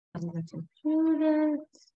on the computer.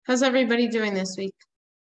 How's everybody doing this week?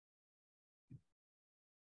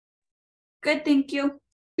 Good, thank you.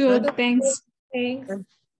 Good, thanks. Thanks.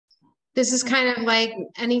 This is kind of like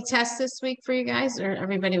any test this week for you guys, or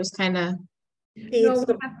everybody was kind of. No,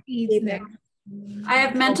 we have peds next. I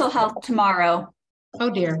have mental health tomorrow. Oh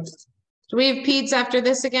dear. Do we have peds after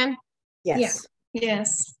this again? Yes.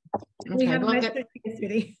 Yes. We Okay, have we'll metric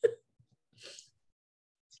yesterday.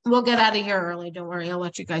 we'll get out of here early. Don't worry, I'll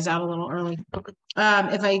let you guys out a little early.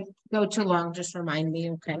 If I go too long, just remind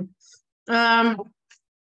me, okay?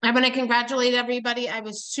 I want to congratulate everybody. I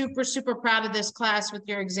was super, super proud of this class with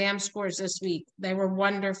your exam scores this week. They were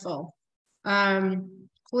wonderful.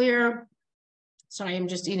 Clear. Sorry, I'm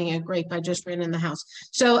just eating a grape. I just ran in the house.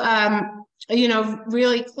 So, you know,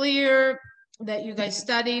 really clear that you guys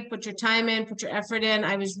studied, put your time in, put your effort in.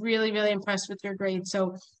 I was really, really impressed with your grades.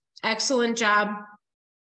 So excellent job.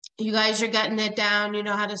 You guys are getting it down. You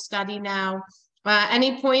know how to study now.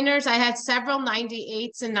 Any pointers? I had several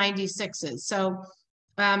 98s and 96s. So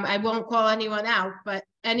I won't call anyone out, but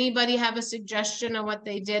anybody have a suggestion on what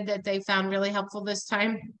they did that they found really helpful this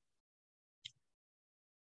time?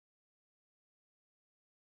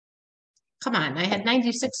 Come on, I had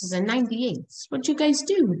 96s and 98s. What'd you guys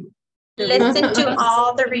do? Listen to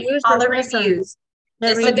all the reviews.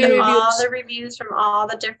 Listen to all the reviews from all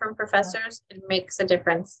the different professors. It makes a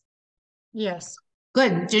difference. Yes.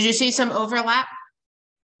 Good. Did you see some overlap?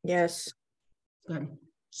 Yes. Good.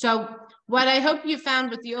 So what I hope you found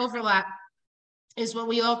with the overlap is what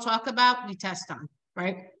we all talk about, we test on,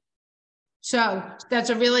 right? So that's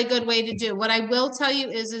a really good way to do. What I will tell you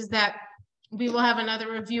is that we will have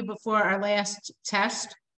another review before our last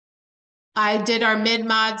test. I did our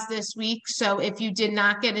mid-mods this week. So if you did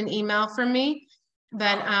not get an email from me,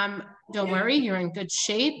 then don't worry, you're in good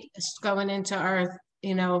shape. It's going into our,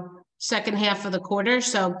 you know, second half of the quarter.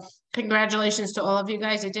 So congratulations to all of you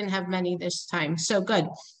guys. I didn't have many this time. So good.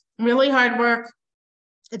 Really hard work.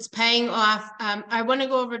 It's paying off. I want to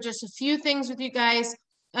go over just a few things with you guys.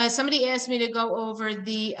 Somebody asked me to go over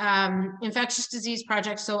the infectious disease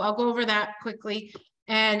project. So I'll go over that quickly.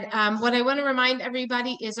 And what I want to remind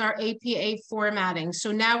everybody is our APA formatting.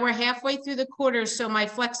 So now we're halfway through the quarter. So my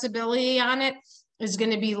flexibility on it is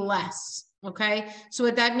going to be less. Okay. So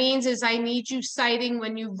what that means is I need you citing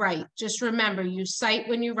when you write. Just remember, you cite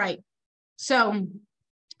when you write. So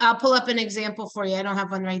I'll pull up an example for you. I don't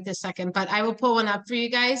have one right this second, but I will pull one up for you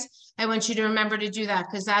guys. I want you to remember to do that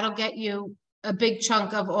because that'll get you a big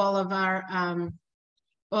chunk of all of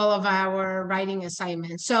our writing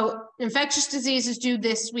assignments. So infectious disease is due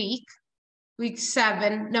this week, week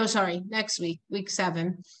 7. No, sorry, next week, week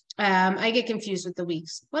 7. I get confused with the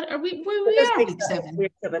weeks. What are we? We are week 7.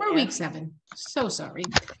 We're week 7. So sorry.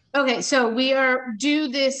 Okay, so we are due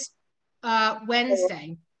this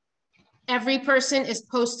Wednesday. Every person is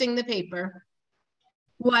posting the paper.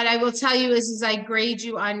 What I will tell you is I grade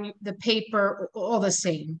you on the paper all the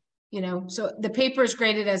same. You know, so the paper is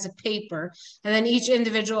graded as a paper, and then each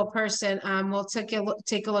individual person will take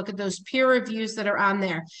a look at those peer reviews that are on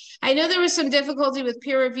there. I know there was some difficulty with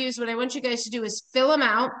peer reviews. What I want you guys to do is fill them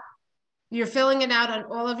out. You're filling it out on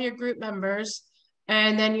all of your group members,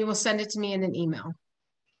 and then you will send it to me in an email.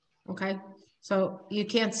 Okay, so you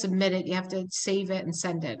can't submit it. You have to save it and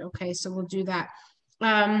send it. Okay, so we'll do that.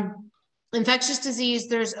 Infectious disease,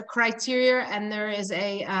 there's a criteria and there is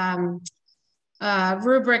a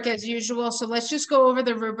rubric as usual. So let's just go over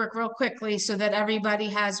the rubric real quickly so that everybody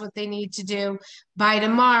has what they need to do by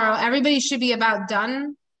tomorrow. Everybody should be about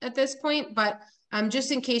done at this point, but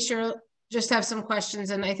just in case you're just have some questions,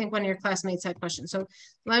 and I think one of your classmates had questions. So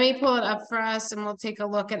let me pull it up for us and we'll take a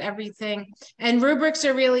look at everything. And rubrics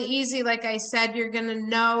are really easy. Like I said, you're going to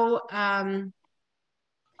know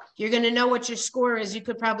what your score is. You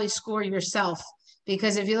could probably score yourself.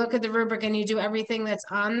 Because if you look at the rubric and you do everything that's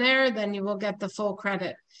on there, then you will get the full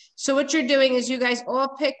credit. So what you're doing is you guys all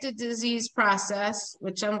picked a disease process,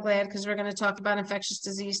 which I'm glad because we're going to talk about infectious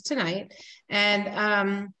disease tonight.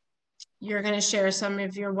 And you're going to share some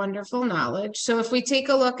of your wonderful knowledge. So if we take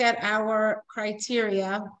a look at our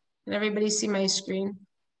criteria, can everybody see my screen?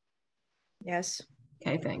 Yes.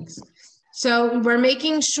 Okay, thanks. So we're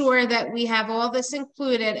making sure that we have all this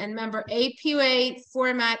included, and remember APA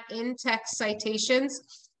format in text citations.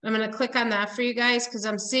 I'm going to click on that for you guys because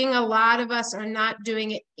I'm seeing a lot of us are not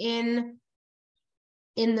doing it in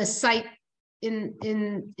the site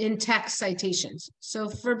in text citations. So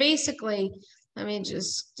for basically, let me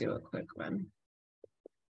just do a quick one.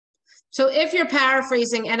 So if you're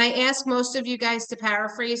paraphrasing, and I ask most of you guys to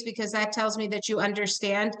paraphrase because that tells me that you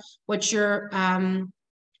understand what you're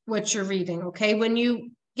reading, okay? When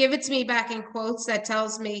you give it to me back in quotes. That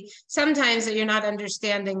tells me sometimes that you're not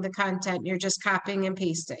understanding the content. You're just copying and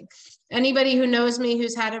pasting. Anybody who knows me,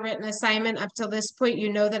 who's had a written assignment up till this point,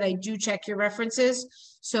 you know that I do check your references.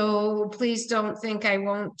 So please don't think I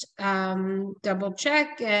won't double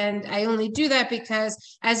check. And I only do that because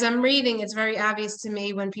as I'm reading, it's very obvious to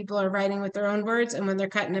me when people are writing with their own words and when they're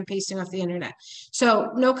cutting and pasting off the internet.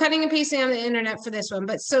 So no cutting and pasting on the internet for this one.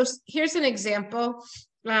 But so here's an example.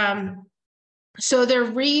 So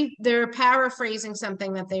they're paraphrasing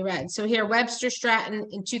something that they read. So here, Webster Stratton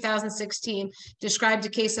in 2016 described a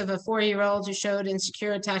case of a 4-year-old who showed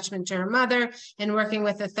insecure attachment to her mother and working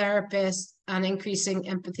with a therapist on increasing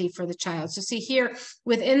empathy for the child. So see here,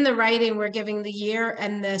 within the writing, we're giving the year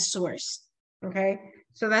and the source, okay?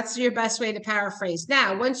 So that's your best way to paraphrase.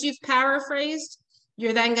 Now, once you've paraphrased,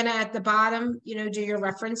 you're then gonna, at the bottom, do your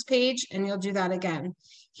reference page, and you'll do that again.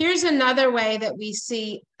 Here's another way that we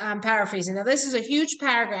see paraphrasing. Now, this is a huge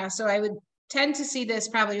paragraph, so I would tend to see this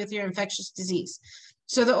probably with your infectious disease.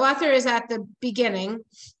 So the author is at the beginning,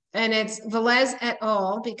 and it's Velez et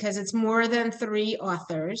al. Because it's more than 3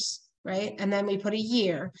 authors, right? And then we put a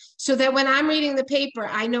year, so that when I'm reading the paper,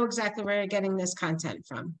 I know exactly where you're getting this content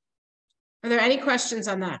from. Are there any questions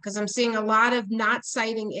on that? Because I'm seeing a lot of not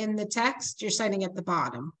citing in the text, you're citing at the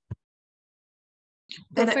bottom.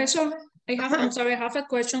 Professor, I'm sorry, I have a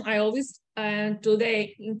question. I always do the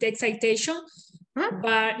intake citation,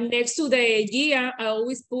 but next to the year, I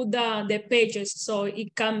always put the pages. So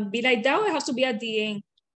it can be like that, or it has to be at the end?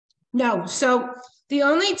 No, so the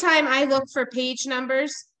only time I look for page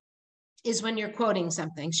numbers is when you're quoting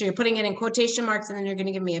something. So you're putting it in quotation marks and then you're going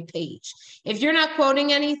to give me a page. If you're not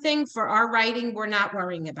quoting anything for our writing, we're not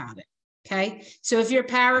worrying about it. Okay. So if you're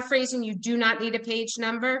paraphrasing, you do not need a page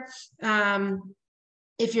number.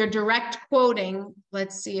 If you're direct quoting,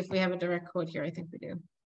 let's see if we have a direct quote here. I think we do.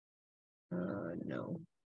 No.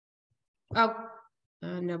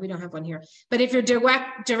 No, we don't have one here. But if you're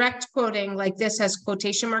direct quoting, like this has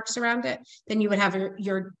quotation marks around it, then you would have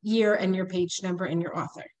your year and your page number and your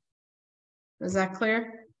author. Is that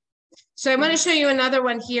clear? So I'm going to show you another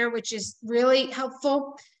one here, which is really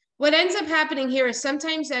helpful. What ends up happening here is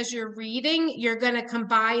sometimes as you're reading, you're going to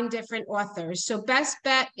combine different authors. So best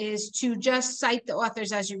bet is to just cite the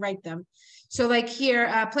authors as you write them. So like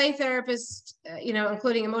here, play therapist,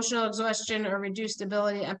 including emotional exhaustion or reduced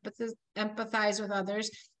ability to empathize with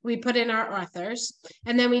others. We put in our authors,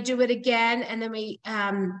 and then we do it again. And then we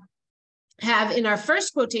have in our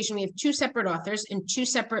first quotation, we have 2 separate authors and 2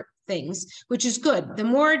 separate things, which is good. The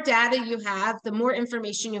more data you have, the more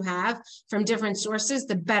information you have from different sources,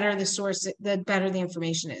 the better the source, the better the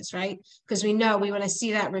information is, right? Because we know we want to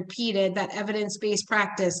see that repeated, that evidence-based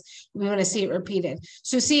practice, we want to see it repeated.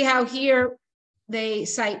 So see how here they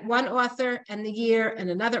cite one author and the year and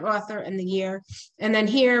another author and the year. And then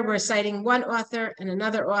here we're citing one author and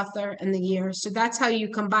another author and the year. So that's how you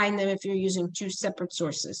combine them if you're using 2 separate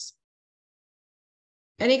sources.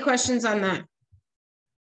 Any questions on that?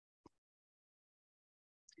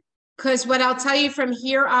 Because what I'll tell you from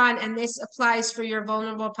here on, and this applies for your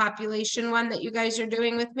vulnerable population one that you guys are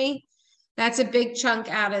doing with me, that's a big chunk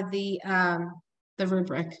out of the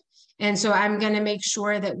rubric. And so I'm going to make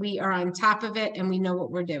sure that we are on top of it and we know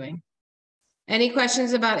what we're doing. Any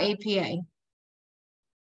questions about APA?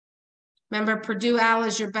 Remember, Purdue OWL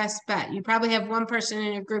is your best bet. You probably have one person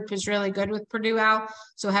in your group who's really good with Purdue OWL,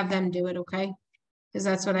 so have them do it, okay? Because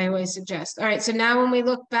that's what I always suggest. All right, so now when we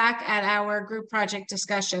look back at our group project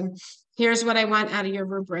discussion, here's what I want out of your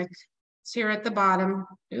rubric. It's here at the bottom.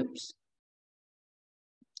 Oops.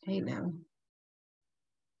 Hey, now.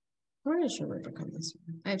 Where is your rubric on this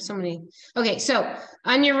one? I have so many. Okay, so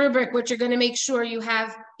on your rubric, what you're going to make sure you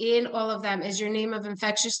have in all of them is your name of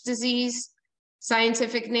infectious disease,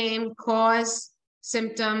 scientific name, cause,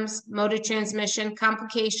 symptoms, mode of transmission,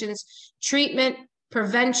 complications, treatment,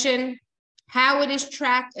 prevention, how it is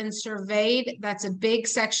tracked and surveyed. That's a big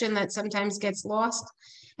section that sometimes gets lost.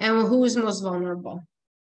 And who's most vulnerable,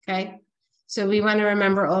 okay? So we want to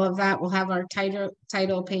remember all of that. We'll have our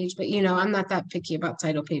title page, but I'm not that picky about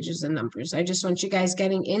title pages and numbers. I just want you guys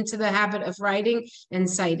getting into the habit of writing and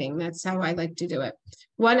citing. That's how I like to do it.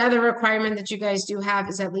 One other requirement that you guys do have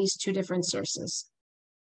is at least 2 different sources.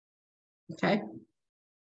 Okay.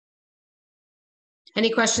 Any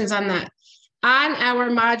questions on that? On our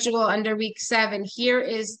module under week 7, here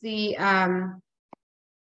is the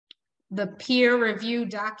peer review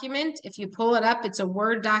document. If you pull it up, it's a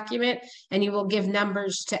Word document, and you will give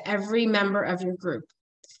numbers to every member of your group.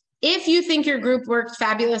 If you think your group worked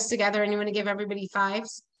fabulous together and you want to give everybody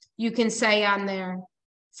 5s, you can say on there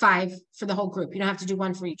 5 for the whole group. You don't have to do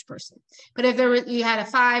 1 for each person. But if you had a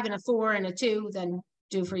 5 and a 4 and a 2, then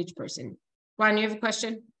do for each person. Juan, you have a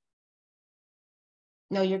question?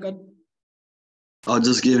 No, you're good. I'm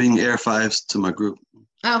just giving air fives to my group.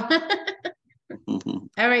 Oh,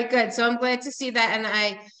 all right, good. So I'm glad to see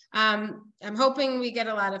that. And I'm hoping we get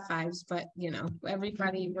a lot of fives, but you know,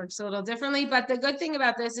 everybody works a little differently. But the good thing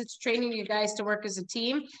about this, it's training you guys to work as a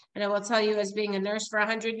team. And I will tell you, as being a nurse for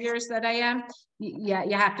 100 years that I am, yeah,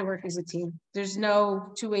 you have to work as a team. There's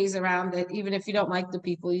no two ways around it. Even if you don't like the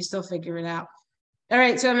people, you still figure it out. All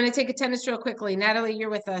right, so I'm going to take attendance real quickly. Natalie, you're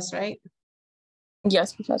with us, right?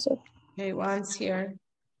 Yes, Professor. Okay, Juan's here.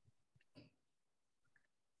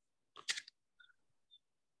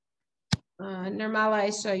 Nirmala, I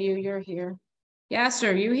saw you. You're here. Yes,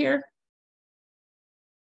 are you here?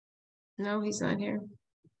 No, he's not here.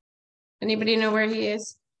 Anybody know where he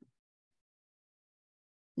is?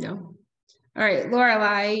 No. All right,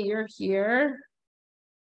 Lorelai, you're here.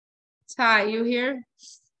 Ty, you here?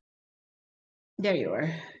 There you are.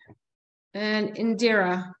 And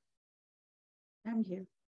Indira. I'm here.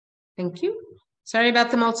 Thank you. Sorry about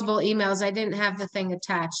the multiple emails. I didn't have the thing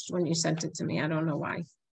attached when you sent it to me. I don't know why.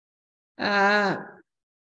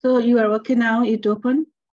 So you are working now, it open?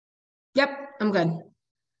 Yep, I'm good.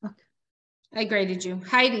 Okay. I graded you.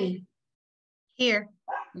 Heidi. Here.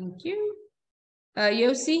 Thank you.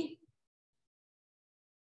 Yossi.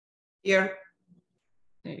 Here.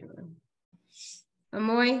 There you go.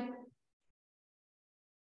 Amoy.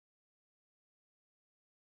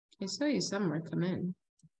 I saw you somewhere. Come in.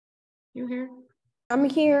 You here? I'm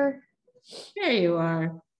here. There you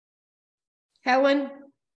are. Helen.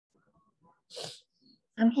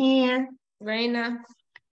 I'm here. Raina.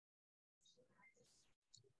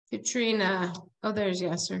 Katrina. Oh, there's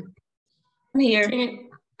Yasser. I'm here. Katrina.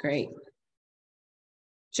 Great.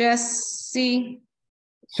 Jesse.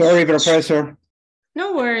 Sorry, Professor.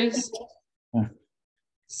 No worries. Yeah.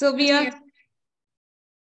 Sylvia.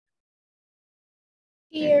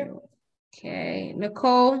 Here. Okay.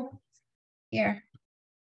 Nicole. Here.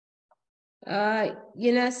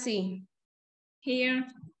 Yanesi. Here.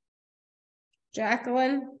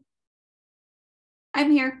 Jacqueline.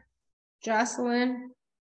 I'm here. Jocelyn.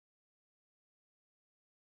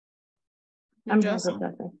 I'm here, Jocelyn.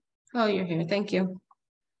 Professor. Oh, you're here. Thank you.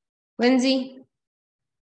 Lindsay.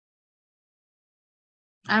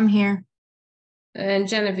 I'm here. And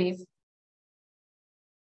Genevieve.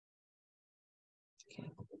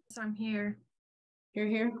 I'm here. You're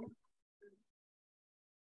here?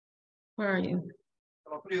 Where are you?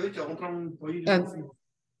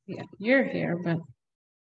 Yeah, you're here, but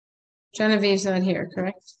Genevieve's not here,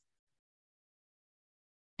 correct?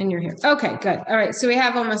 And you're here. Okay, good. All right, so we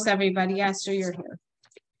have almost everybody. Yes, so you're here.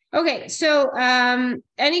 Okay, so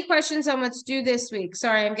any questions on what's due this week?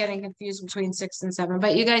 Sorry, I'm getting confused between 6 and 7,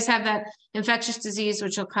 but you guys have that infectious disease,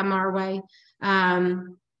 which will come our way.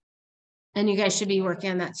 And you guys should be working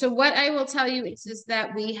on that. So what I will tell you is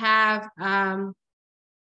that we have,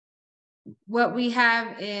 what we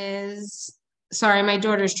have is, sorry, my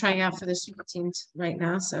daughter's trying out for the super teams right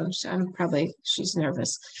now. So she's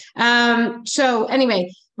nervous. So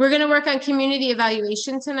anyway, we're going to work on community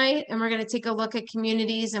evaluation tonight, and we're going to take a look at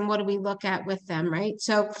communities and what do we look at with them, right?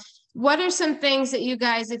 So what are some things that you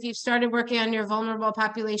guys, if you've started working on your vulnerable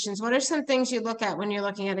populations, what are some things you look at when you're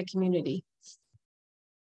looking at a community?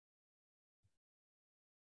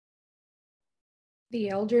 The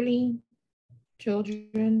elderly,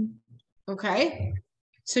 children. Okay.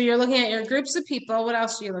 So you're looking at your groups of people. What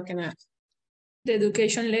else are you looking at? The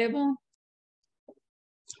education level.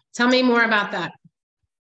 Tell me more about that.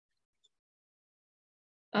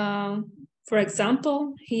 For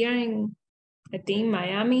example, here in, I think,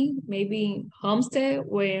 Miami, maybe Homestead,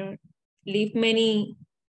 where live many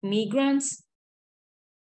migrants.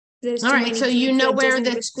 There's all right, so you know where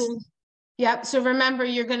the school. Yep. So remember,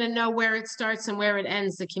 you're going to know where it starts and where it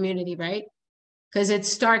ends, the community, right? Because it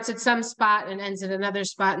starts at some spot and ends at another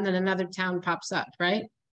spot, and then another town pops up, right?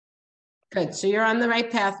 Good. So you're on the right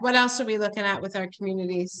path. What else are we looking at with our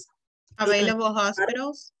communities? Available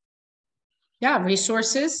hospitals. Yeah,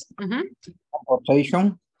 resources.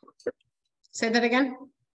 Transportation. Say that again.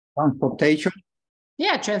 Transportation.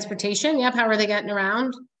 Yeah, transportation. Yep. How are they getting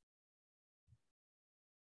around?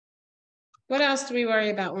 What else do we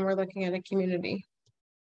worry about when we're looking at a community?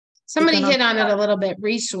 Somebody hit on it a little bit,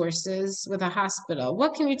 resources with a hospital.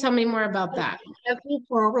 What can you tell me more about that? Healthy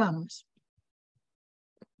problems.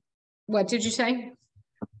 What did you say?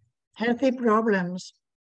 Healthy problems.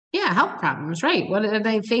 Yeah, health problems, right? What are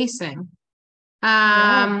they facing?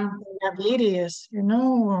 Diabetes,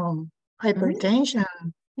 hypertension.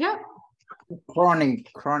 Yep.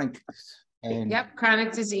 Chronic. And yep,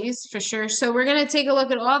 chronic disease for sure. So we're going to take a look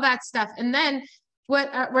at all that stuff. And then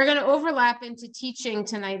we're going to overlap into teaching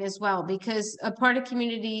tonight as well, because a part of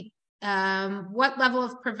community, what level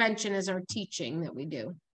of prevention is our teaching that we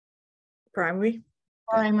do? Primary.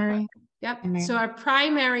 Primary. Yep. Primary. So our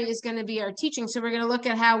primary is going to be our teaching. So we're going to look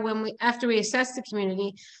at how, after we assess the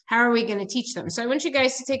community, how are we going to teach them? So I want you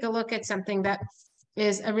guys to take a look at something that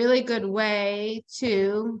is a really good way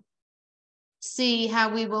to see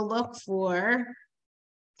how we will look for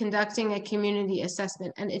conducting a community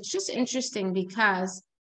assessment. And it's just interesting because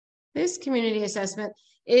this community assessment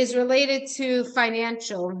is related to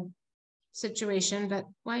financial situation, but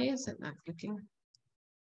why is it not clicking?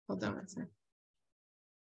 Hold on one second.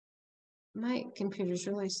 My computer's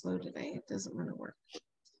really slow today. It doesn't want to work.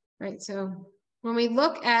 Right. So when we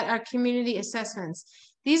look at our community assessments,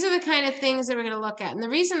 these are the kind of things that we're going to look at. And the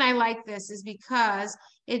reason I like this is because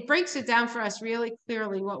it breaks it down for us really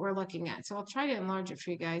clearly what we're looking at. So I'll try to enlarge it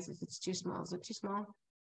for you guys if it's too small. Is it too small?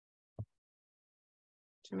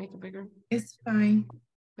 Should I make it bigger? It's fine.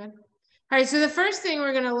 Good. All right. So the first thing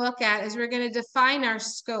we're going to look at is we're going to define our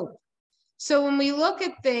scope. So when we look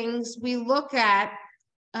at things, we look at,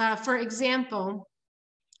 for example,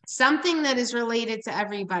 something that is related to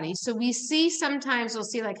everybody. So we see sometimes we'll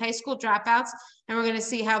see like high school dropouts, and we're going to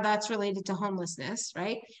see how that's related to homelessness,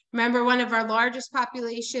 right? Remember, one of our largest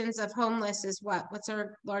populations of homeless is what? What's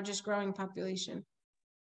our largest growing population?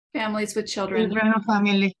 Families with children.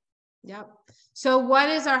 Family. Yep. So what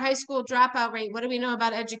is our high school dropout rate? What do we know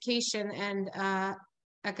about education and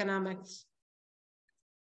economics?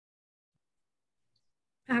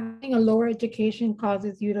 Having a lower education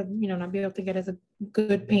causes you to, not be able to get as a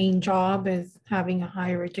good paying job as having a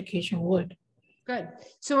higher education would. Good.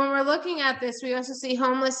 So when we're looking at this, we also see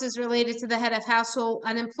homeless is related to the head of household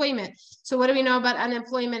unemployment. So what do we know about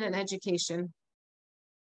unemployment and education?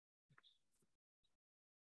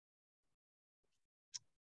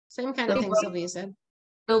 Same kind of thing Sylvia said.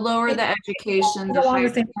 The lower the education, the higher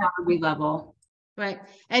the poverty level. Right.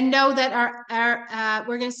 And know that our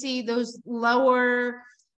we're going to see those lower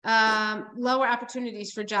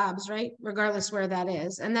opportunities for jobs, right? Regardless where that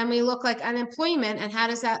is. And then we look like unemployment, and how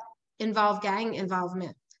does that involve gang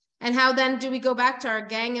involvement? And how then do we go back to our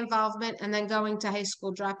gang involvement and then going to high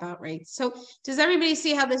school dropout rates? So does everybody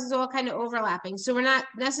see how this is all kind of overlapping? So we're not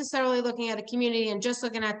necessarily looking at a community and just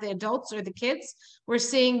looking at the adults or the kids. We're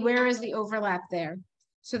seeing where is the overlap there.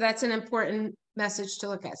 So that's an important message to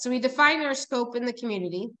look at. So we define our scope in the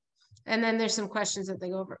community, and then there's some questions that they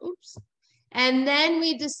go over. Oops. And then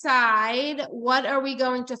we decide, what are we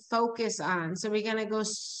going to focus on? So we're going to go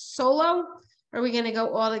solo, or are we going to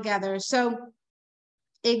go all together? So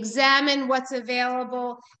examine what's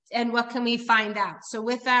available and what can we find out. So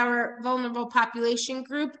with our vulnerable population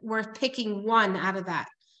group, we're picking one out of that,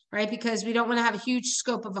 right? Because we don't want to have a huge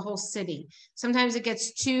scope of a whole city. Sometimes it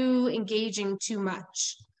gets too engaging too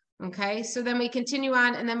much. Okay, so then we continue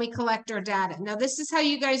on, and then we collect our data. Now, this is how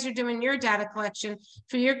you guys are doing your data collection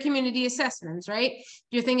for your community assessments, right?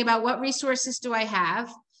 You're thinking about, what resources do I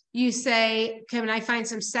have? You say, can I find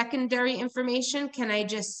some secondary information? Can I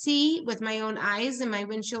just see with my own eyes in my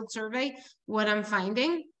windshield survey what I'm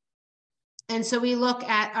finding? And so we look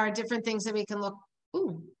at our different things that we can look,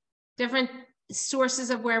 different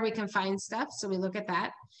sources of where we can find stuff. So we look at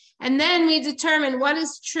that. And then we determine what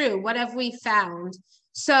is true. What have we found?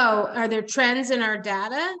 So are there trends in our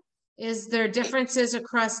data? Is there differences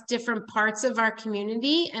across different parts of our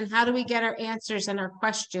community? And how do we get our answers and our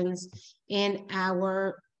questions in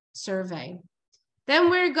our survey? Then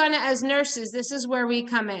we're going to, as nurses, this is where we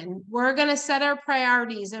come in. We're going to set our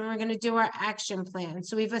priorities, and we're going to do our action plan.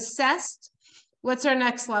 So we've assessed. What's our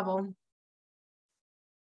next level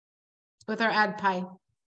with our ADPI?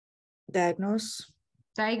 Diagnose.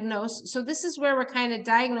 So this is where we're kind of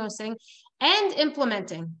diagnosing and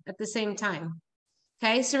implementing at the same time.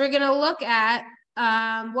 Okay, so we're going to look at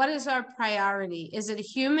what is our priority? Is it a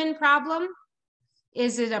human problem?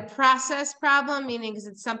 Is it a process problem? Meaning, is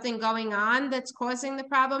it something going on that's causing the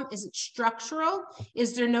problem? Is it structural?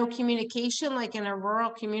 Is there no communication like in a rural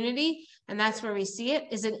community? And that's where we see it.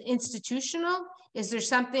 Is it institutional? Is there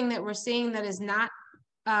something that we're seeing that is not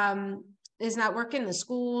working? The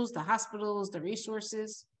schools, the hospitals, the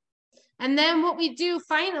resources. And then what we do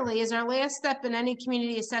finally is our last step in any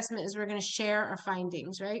community assessment is we're going to share our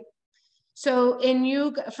findings, right? So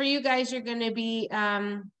for you guys, you're going to be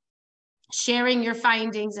sharing your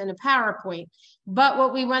findings in a PowerPoint. But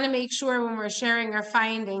what we want to make sure when we're sharing our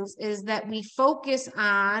findings is that we focus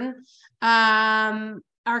on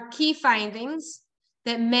our key findings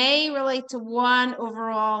that may relate to one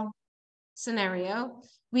overall scenario.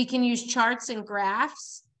 We can use charts and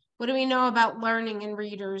graphs. What do we know about learning and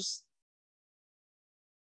readers?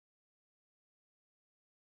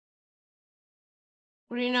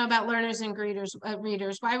 What do you know about learners and readers? Why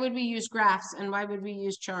would we use graphs and why would we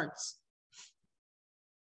use charts?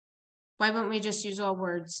 Why wouldn't we just use all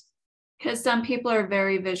words? Because some people are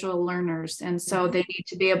very visual learners, and so they need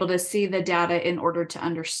to be able to see the data in order to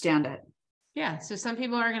understand it. Yeah, so some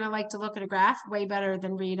people are going to like to look at a graph way better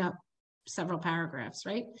than read up several paragraphs,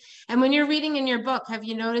 right? And when you're reading in your book, have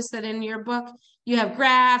you noticed that in your book, you have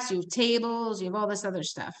graphs, you have tables, you have all this other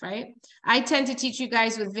stuff, right? I tend to teach you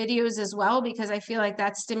guys with videos as well, because I feel like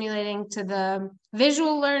that's stimulating to the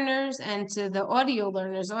visual learners and to the audio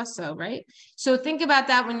learners also, right? So think about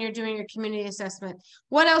that when you're doing your community assessment.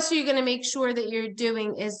 What else are you going to make sure that you're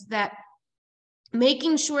doing is that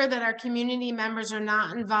making sure that our community members are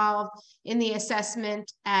not involved in the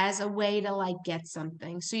assessment as a way to like get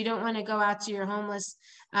something. So you don't want to go out to your homeless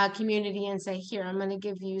community and say, here, I'm going to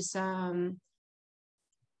give you some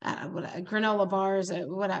granola bars,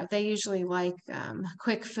 whatever. They usually like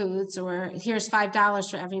quick foods, or here's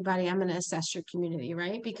 $5 for everybody. I'm going to assess your community,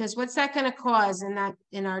 right? Because what's that going to cause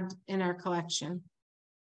in our collection?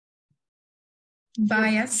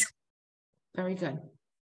 Bias. Very good.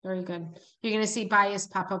 Very good. You're going to see bias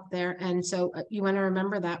pop up there. And so you want to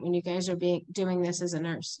remember that when you guys are doing this as a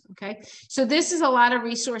nurse. Okay. So this is a lot of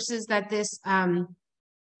resources that this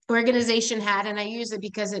organization had, and I use it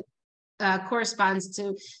because it corresponds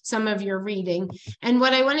to some of your reading. And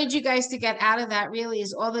what I wanted you guys to get out of that really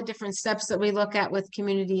is all the different steps that we look at with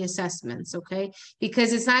community assessments. Okay.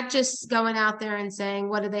 Because it's not just going out there and saying,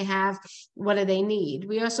 what do they have? What do they need?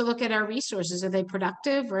 We also look at our resources. Are they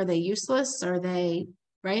productive? Are they useless? Are they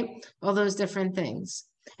right? All those different things.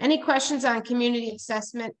 Any questions on community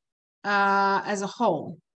assessment as a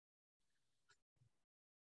whole?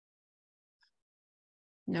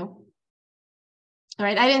 No. All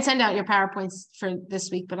right. I didn't send out your PowerPoints for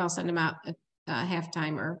this week, but I'll send them out at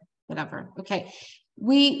halftime or whatever. Okay.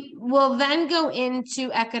 We will then go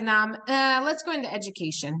into economic. Let's go into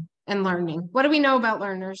education and learning. What do we know about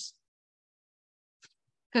learners?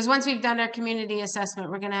 Because once we've done our community assessment,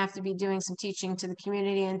 we're going to have to be doing some teaching to the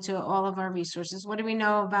community and to all of our resources. What do we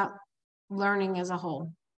know about learning as a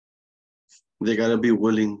whole? They got to be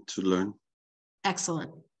willing to learn.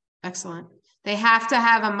 Excellent. Excellent. They have to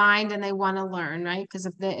have a mind and they want to learn, right? Because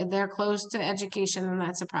if they're closed to education, then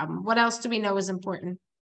that's a problem. What else do we know is important?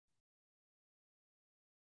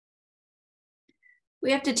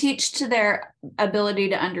 We have to teach to their ability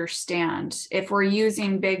to understand. If we're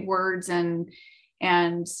using big words and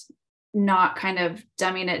not kind of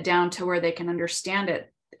dumbing it down to where they can understand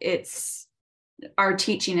it, our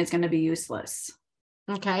teaching is going to be useless.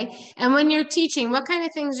 Okay. And when you're teaching, what kind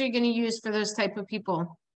of things are you going to use for those type of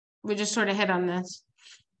people? We just sort of hit on this.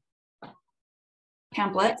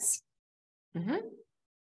 Pamphlets. Mm-hmm.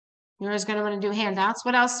 You're just going to want to do handouts.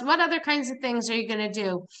 What else? What other kinds of things are you going to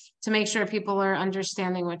do to make sure people are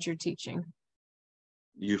understanding what you're teaching?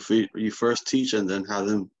 You first teach and then have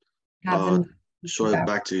them show it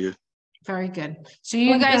back to you. Very good. So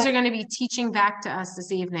you guys are going to be teaching back to us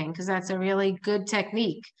this evening, because that's a really good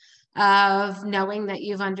technique of knowing that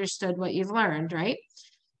you've understood what you've learned, right?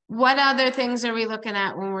 What other things are we looking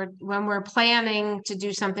at when we're planning to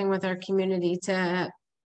do something with our community, to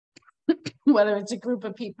whether it's a group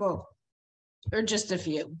of people or just a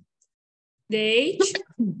few? The age.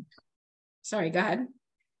 Sorry, go ahead.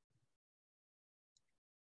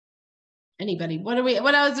 Anybody?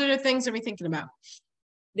 What other things are we thinking about?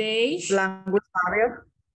 The age. Language barrier.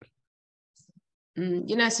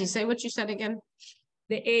 Yanesi, say what you said again.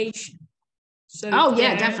 The age. So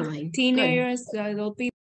yeah, definitely. Teenagers, adult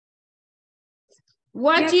people.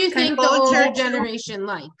 What do you think the older generation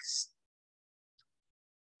likes?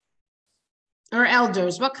 Or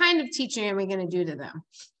elders? What kind of teaching are we going to do to them?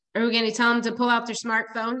 Are we going to tell them to pull out their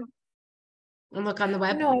smartphone and look on the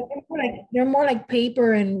web? No, they're more like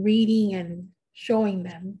paper and reading and showing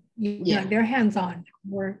them. Yeah, they're hands-on.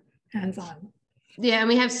 We're hands-on. Yeah, and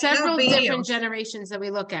we have several different generations that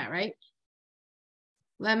we look at, right?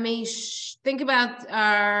 Let me think about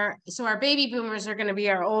our baby boomers are going to be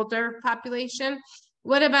our older population.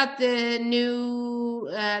 What about the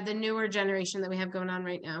newer generation that we have going on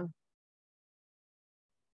right now?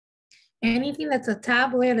 Anything that's a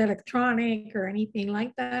tablet, electronic, or anything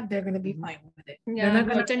like that, they're going to be fine with it. Yeah,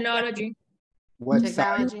 technology. What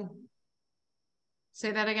technology. Size?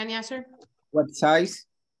 Say that again, Yasser. What size?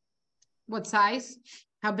 What size?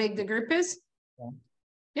 How big the group is?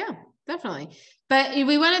 Yeah, definitely. But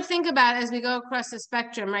we want to think about as we go across the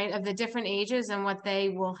spectrum, right, of the different ages and what they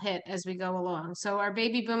will hit as we go along. So our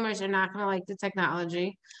baby boomers are not going to like the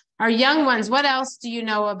technology. Our young ones, what else do you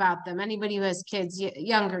know about them? Anybody who has kids,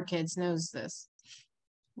 younger kids, knows this.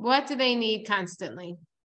 What do they need constantly?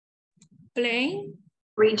 Playing.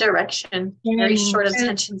 Redirection, very short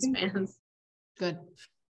attention spans. Good.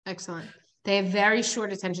 Excellent. They have very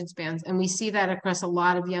short attention spans, and we see that across a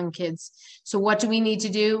lot of young kids. So what do we need to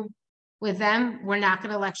do with them? We're not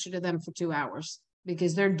going to lecture to them for 2 hours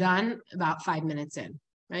because they're done about 5 minutes in,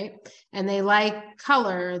 right? And they like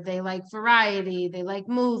color, they like variety, they like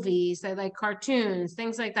movies, they like cartoons,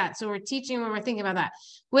 things like that. So we're teaching when we're thinking about that.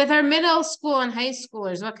 With our middle school and high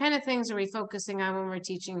schoolers, what kind of things are we focusing on when we're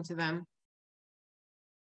teaching to them?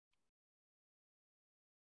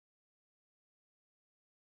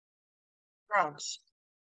 Drugs.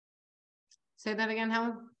 Say that again,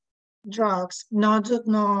 Helen. Drugs. No,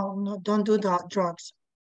 don't do that. Drugs.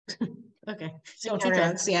 Okay. Don't do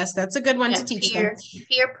drugs. Yes, that's a good one to teach them.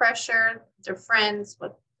 Peer pressure, their friends,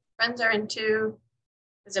 what friends are into.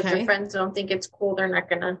 Because if their friends don't think it's cool, they're not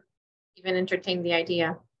gonna even entertain the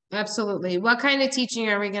idea. Absolutely. What kind of teaching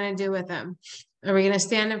are we going to do with them? Are we going to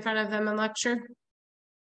stand in front of them and lecture?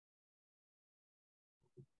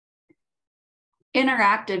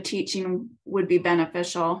 Interactive teaching would be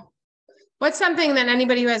beneficial. What's something that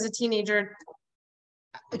anybody who has a teenager,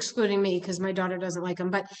 excluding me because my daughter doesn't like them,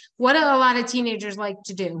 but what do a lot of teenagers like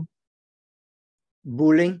to do?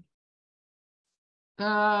 Bullying.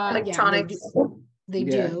 Electronics. Yeah, they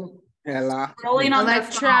do. Rolling on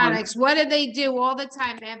electronics. What do they do all the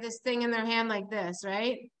time? They have this thing in their hand like this,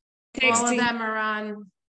 right? Texting. All of them are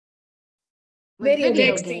on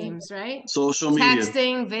video games, right? Social media.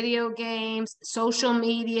 Texting, video games, social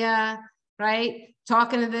media, right?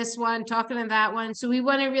 Talking to this one, talking to that one. So we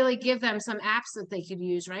want to really give them some apps that they could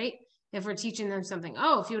use, right? If we're teaching them something.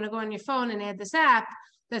 Oh, if you want to go on your phone and add this app,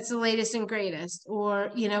 that's the latest and greatest. Or,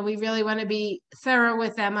 you know, we really want to be thorough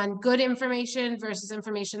with them on good information versus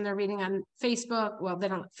information they're reading on Facebook. Well, they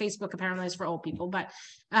don't, Facebook apparently is for old people, but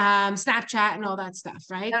Snapchat and all that stuff,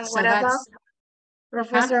 right? And so what that's, about,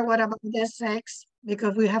 Professor, what about the sex?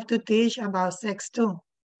 Because we have to teach about sex too.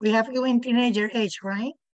 We have you in teenager age,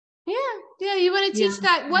 right? Yeah, you want to teach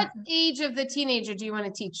that. What age of the teenager do you want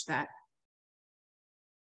to teach that?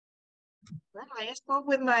 Well, I spoke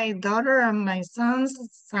with my daughter and my son's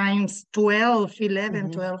times 12,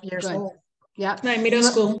 11, 12 years old. Yeah. My middle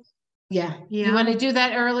school. Yeah. You want to do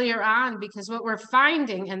that earlier on because what we're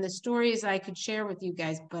finding and the stories I could share with you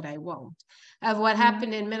guys, but I won't, of what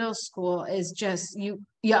happened in middle school is just, you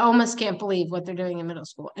almost can't believe what they're doing in middle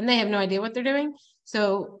school and they have no idea what they're doing.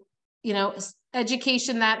 So, you know,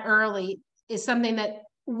 education that early is something that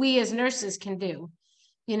we as nurses can do.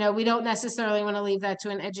 You know, we don't necessarily want to leave that to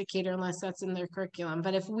an educator unless that's in their curriculum.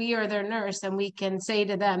 But if we are their nurse and we can say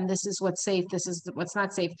to them, this is what's safe, this is what's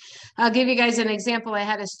not safe. I'll give you guys an example. I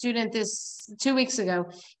had a student 2 weeks ago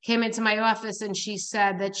came into my office and she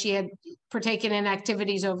said that she had partaken in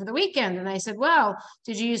activities over the weekend. And I said, well,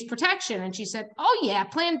 did you use protection? And she said, oh yeah,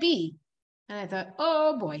 plan B. And I thought,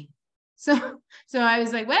 oh boy. So I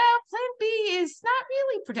was like, well, plan B is not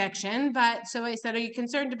really protection, but so I said, are you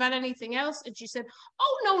concerned about anything else? And she said,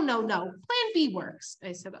 oh, no, plan B works.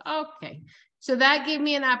 I said, okay. So that gave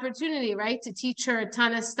me an opportunity, right, to teach her a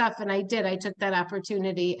ton of stuff. And I did. I took that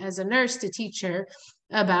opportunity as a nurse to teach her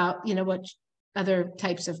about, you know, what other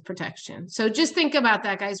types of protection. So just think about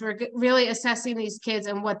that, guys. We're really assessing these kids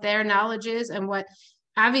and what their knowledge is and what,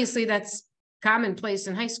 obviously that's commonplace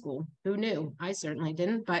in high school. Who knew? I certainly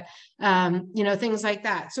didn't, but you know, things like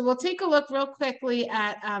that. So we'll take a look real quickly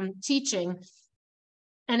at teaching.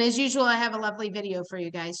 And as usual, I have a lovely video for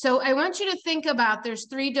you guys. So I want you to think about, there's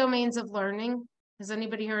 3 domains of learning. Has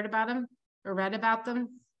anybody heard about them or read about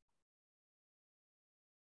them?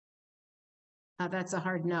 That's a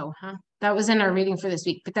hard no, huh? That was in our reading for this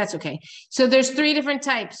week, but that's okay. So there's 3 different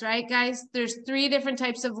types, right, guys? There's 3 different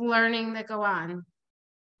types of learning that go on.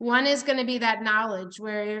 One is going to be that knowledge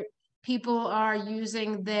where people are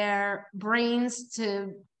using their brains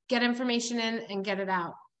to get information in and get it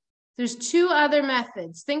out. There's 2 other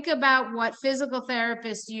methods. Think about what physical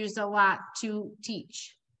therapists use a lot to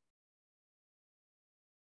teach.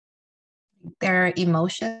 Their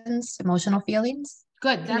emotions, emotional feelings.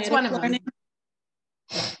 Good, that's one of them.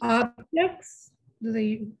 Objects. Do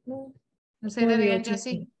they say that again,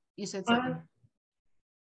 Jesse? You said something.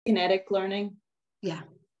 Kinetic learning. Yeah.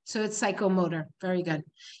 So it's psychomotor. Very good.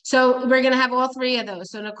 So we're going to have all 3 of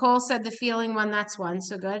those. So Nicole said the feeling one, that's one.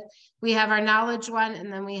 So good. We have our knowledge one,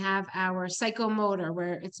 and then we have our psychomotor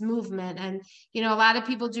where it's movement. And, you know, a lot of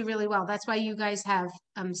people do really well. That's why you guys have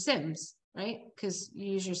SIMS, right? Because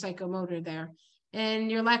you use your psychomotor there.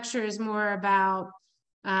 And your lecture is more about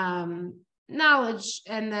knowledge,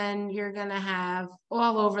 and then you're going to have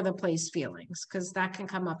all over the place feelings because that can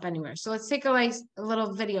come up anywhere. So let's take a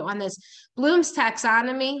little video on this. Bloom's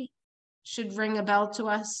taxonomy should ring a bell to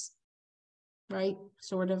us. right?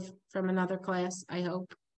 Sort of from another class, I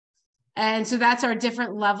hope. And so that's our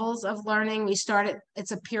different levels of learning. We started,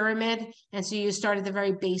 it's a pyramid. And so you start at the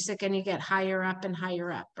very basic and you get higher up and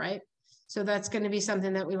higher up, right? So that's going to be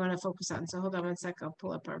something that we want to focus on. So hold on one sec, I'll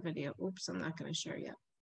pull up our video. Oops, I'm not going to share yet.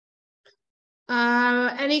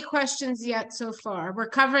 Any questions yet so far? We're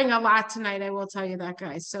covering a lot tonight, I will tell you that,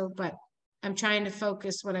 guys. So, but I'm trying to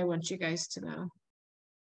focus what I want you guys to know.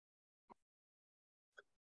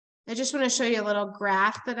 I just want to show you a little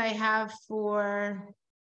graph that I have for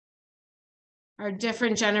our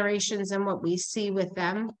different generations and what we see with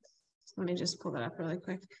them. Let me just pull that up really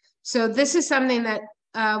quick. So this is something that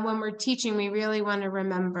when we're teaching, we really want to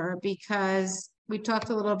remember, because we talked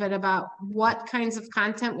a little bit about what kinds of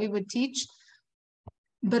content we would teach.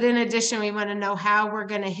 But in addition, we want to know how we're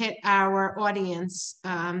going to hit our audience.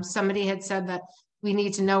 Somebody had said that we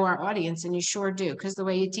need to know our audience, and you sure do, because the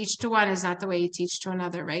way you teach to one is not the way you teach to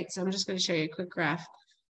another, right? So I'm just going to show you a quick graph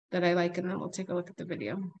that I like, and then we'll take a look at the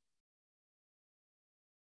video.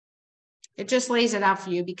 It just lays it out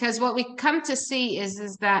for you, because what we come to see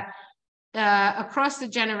is that across the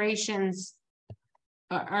generations,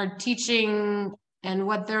 our teaching and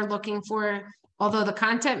what they're looking for, although the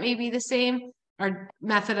content may be the same, our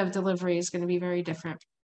method of delivery is going to be very different.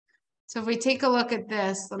 So if we take a look at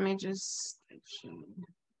this, let me just,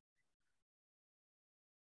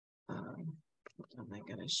 I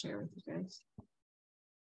gotta share with you guys.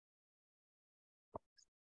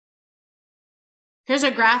 Here's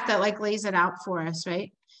a graph that like lays it out for us,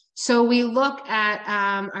 right? So we look at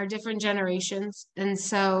our different generations. And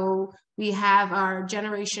so we have our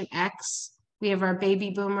Generation X, we have our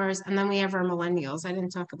baby boomers, and then we have our millennials. I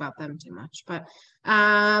didn't talk about them too much, but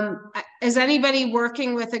is anybody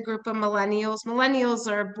working with a group of millennials? Millennials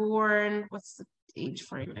are born, what's the age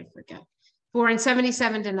frame? I forget. Born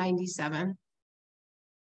 77 to 97.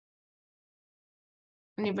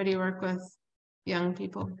 Anybody work with young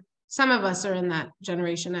people? Some of us are in that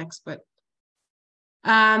Generation X, but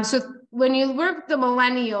so when you work with the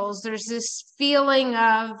millennials, there's this feeling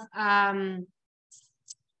of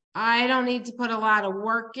I don't need to put a lot of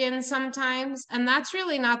work in sometimes, and that's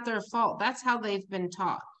really not their fault. That's how they've been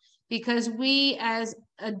taught, because we as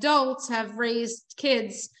adults have raised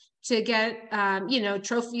kids to get you know,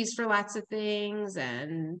 trophies for lots of things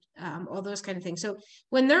and all those kind of things. So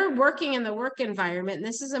when they're working in the work environment, and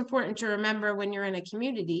this is important to remember when you're in a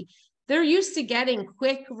community, they're used to getting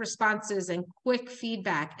quick responses and quick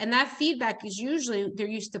feedback. And that feedback is usually, they're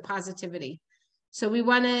used to positivity. So we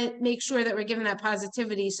want to make sure that we're giving that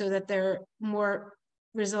positivity so that they're more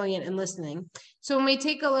resilient in listening. So when we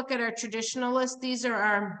take a look at our traditionalists, these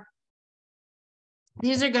are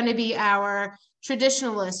going to be our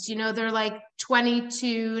traditionalists. You know, they're like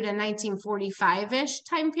 22 to 1945-ish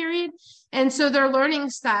time period. And so their learning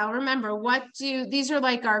style, remember, these are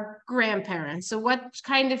like our grandparents. So what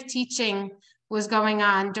kind of teaching was going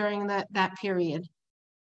on during that period?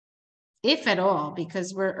 If at all,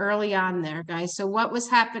 because we're early on there, guys. So what was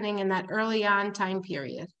happening in that early on time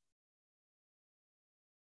period?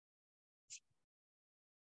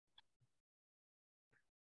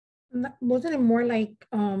 Wasn't it more like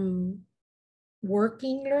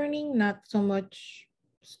working learning, not so much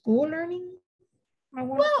school learning?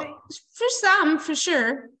 Well, for some, for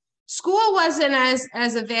sure. School wasn't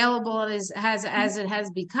as available as it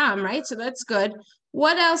has become, right? So that's good.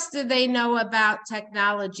 What else did they know about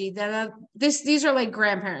technology? These are like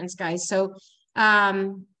grandparents, guys. So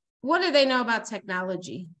what do they know about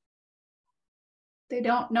technology? They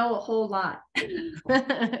don't know a whole lot.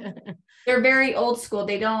 They're very old school.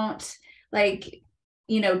 They don't like,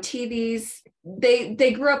 you know, TVs.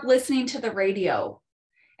 They grew up listening to the radio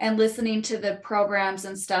and listening to the programs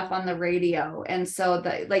and stuff on the radio. And so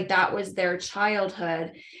that was their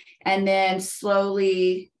childhood. And then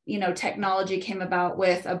slowly, you know, technology came about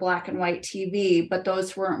with a black and white TV, but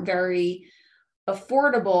those weren't very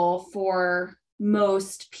affordable for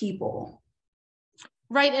most people.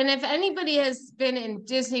 Right. And if anybody has been in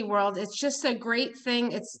Disney World, it's just a great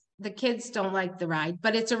thing. The kids don't like the ride,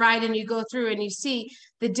 but it's a ride, and you go through and you see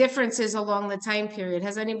the differences along the time period.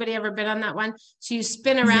 Has anybody ever been on that one? So you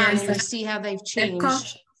spin around and you see how they've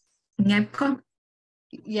changed. Epcot.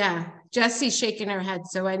 Yeah. Jessie's shaking her head,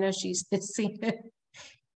 so I know she's seen it.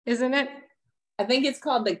 Isn't it? I think it's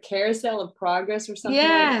called the Carousel of Progress or something.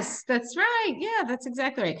 Yes, that's right. Yeah, that's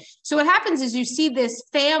exactly right. So what happens is you see this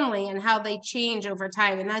family and how they change over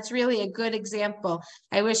time. And that's really a good example.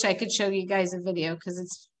 I wish I could show you guys a video because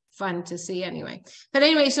it's fun to see anyway. But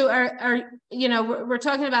anyway, so our you know, we're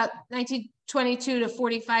talking about 1922 to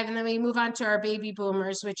 45, and then we move on to our baby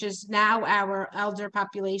boomers, which is now our elder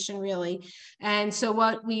population, really. And so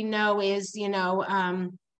what we know is, you know,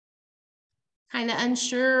 kind of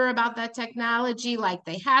unsure about that technology, like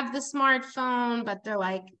they have the smartphone, but they're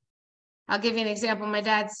like, I'll give you an example. My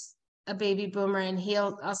dad's a baby boomer, and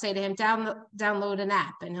I'll say to him, download an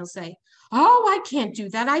app, and he'll say, oh, I can't do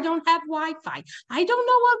that. I don't have Wi-Fi. I don't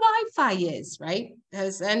know what Wi-Fi is, right?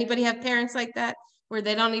 Does anybody have parents like that where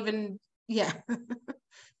they don't even, yeah.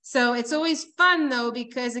 So it's always fun though,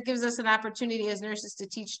 because it gives us an opportunity as nurses to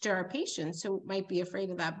teach to our patients who might be afraid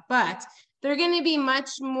of that, but they're going to be much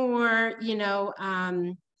more, you know,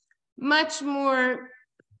 much more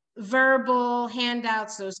verbal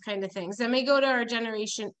handouts, those kind of things. Then we go to our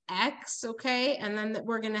generation X, okay, and then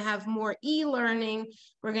we're going to have more e-learning.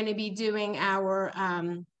 We're going to be doing our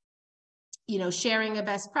you know, sharing a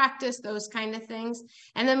best practice, those kind of things.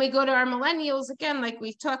 And then we go to our millennials again, like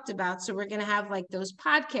we've talked about. So we're going to have like those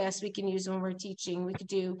podcasts we can use when we're teaching. We could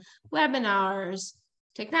do webinars,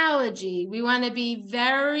 technology. We want to be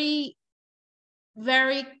very,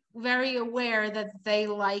 very, very aware that they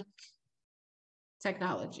like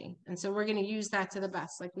technology. And so we're going to use that to the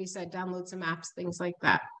best. Like we said, download some apps, things like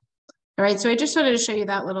that. All right, so I just wanted to show you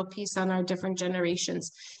that little piece on our different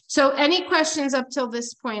generations. So any questions up till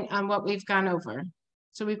this point on what we've gone over?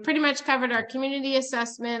 So we've pretty much covered our community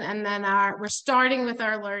assessment, and then we're starting with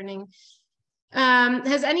our learning.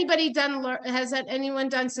 Has anyone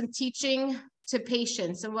done some teaching to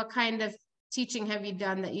patients, and what kind of teaching have you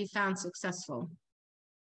done that you found successful?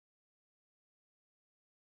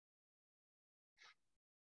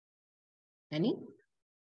 Any?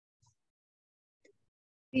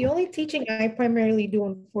 The only teaching I primarily do,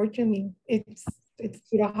 unfortunately, it's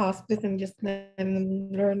to the hospice and just let them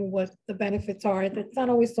learn what the benefits are. That's not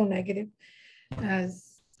always so negative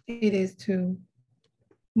as it is to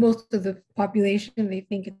most of the population. They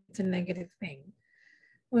think it's a negative thing.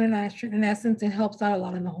 When in essence, it helps out a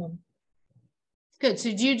lot in the home. Good.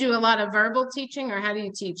 So do you do a lot of verbal teaching, or how do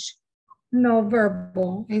you teach? No,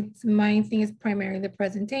 verbal. It's my thing is primarily the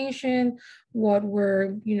presentation, what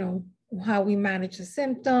we're, you know, how we manage the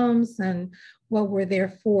symptoms and what we're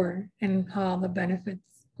there for and how the benefits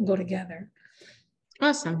go together.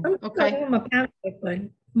 Awesome. Okay. I'm a pamphlet,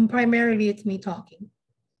 but primarily it's me talking.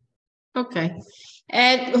 Okay.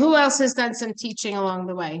 And who else has done some teaching along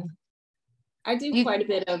the way? I do quite a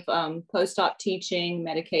bit of post-op teaching,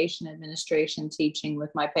 medication administration teaching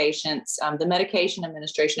with my patients. The medication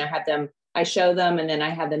administration, I show them, and then I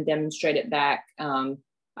have them demonstrate it back.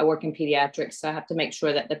 I work in pediatrics, so I have to make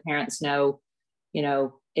sure that the parents know, you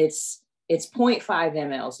know, it's 0.5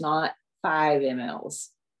 mLs, not 5 mLs.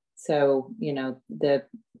 So, you know,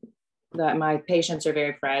 my patients are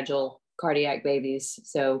very fragile cardiac babies.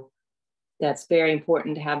 So that's very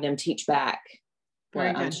important to have them teach back.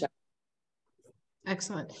 Very good.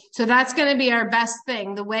 Excellent. So that's going to be our best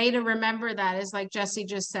thing. The way to remember that is, like Jesse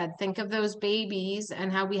just said, think of those babies and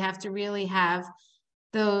how we have to really have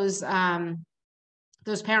those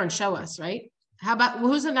parents show us, right? How about,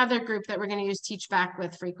 who's another group that we're going to use teach back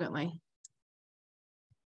with frequently?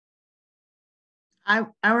 I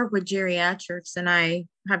work with geriatrics, and I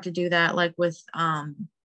have to do that like with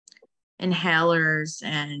inhalers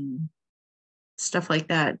and stuff like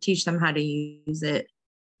that, teach them how to use it.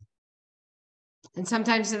 And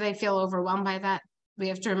sometimes do they feel overwhelmed by that? We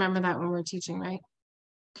have to remember that when we're teaching, right?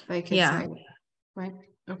 They could say, right?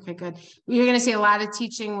 Okay, good. You're going to see a lot of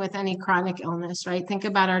teaching with any chronic illness, right? Think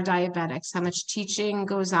about our diabetics, how much teaching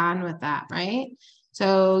goes on with that, right?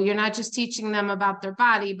 So you're not just teaching them about their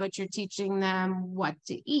body, but you're teaching them what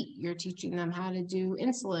to eat. You're teaching them how to do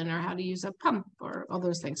insulin or how to use a pump or all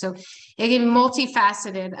those things. So it can be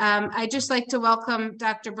multifaceted. I'd just like to welcome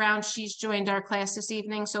Dr. Brown. She's joined our class this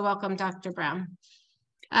evening. So welcome, Dr. Brown.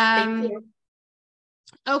 Thank you.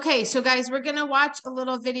 Okay, so guys, we're going to watch a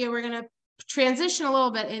little video. We're going to transition a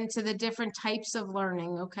little bit into the different types of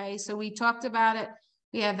learning. Okay, so we talked about it.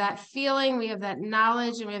 We have that feeling, we have that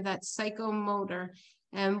knowledge, and we have that psychomotor.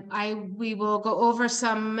 And we will go over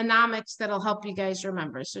some mnemonics that'll help you guys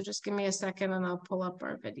remember. So just give me a second and I'll pull up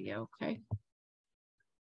our video, okay?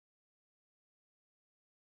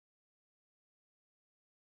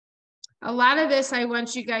 A lot of this I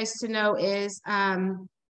want you guys to know is,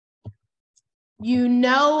 you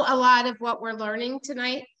know, a lot of what we're learning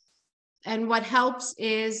tonight. And what helps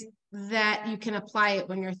is that you can apply it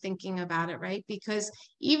when you're thinking about it, right? Because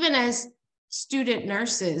even as student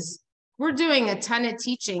nurses, we're doing a ton of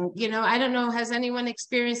teaching. You know, I don't know, has anyone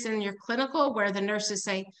experienced in your clinical where the nurses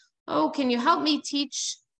say, oh, can you help me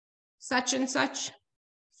teach such and such?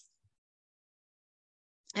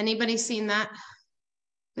 Anybody seen that?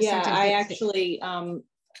 Yeah, I actually,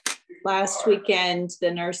 last weekend,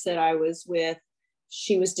 the nurse that I was with,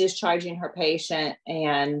 she was discharging her patient,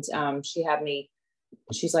 and she had me,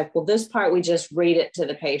 she's like, well, this part, we just read it to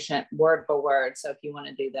the patient word for word. So if you want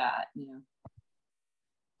to do that, you know.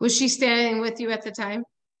 Was she standing with you at the time?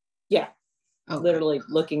 Yeah. Okay. Literally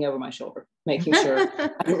looking over my shoulder, making sure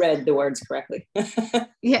I read the words correctly.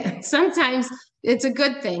 Yeah, sometimes it's a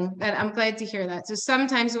good thing. That I'm glad to hear that. So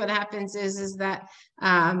sometimes what happens is that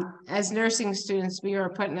as nursing students, we are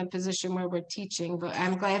put in a position where we're teaching, but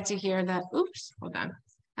I'm glad to hear that, oops, hold on.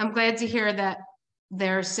 I'm glad to hear that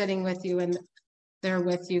they're sitting with you and they're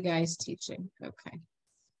with you guys teaching. Okay,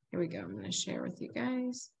 here we go. I'm going to share with you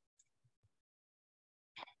guys.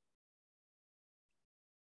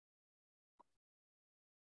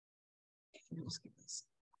 This.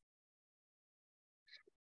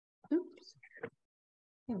 Oops.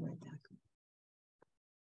 Where'd that go?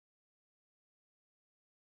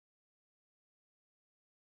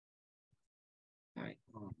 All right.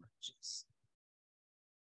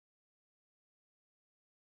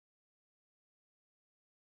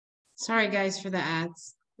 Sorry, guys, for the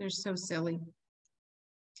ads. They're so silly.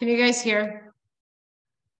 Can you guys hear?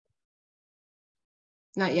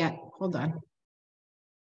 Not yet. Hold on.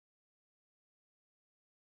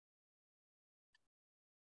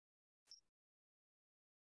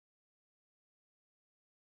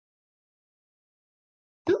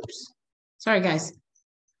 Oops. Sorry, guys.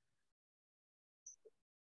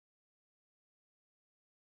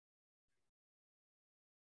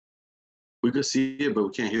 We could see it, but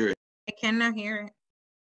we can't hear it. I cannot hear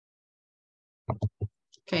it.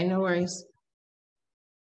 Okay, no worries.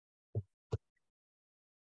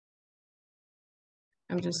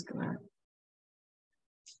 I'm just gonna.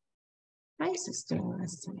 How is this doing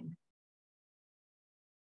last time?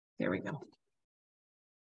 There we go.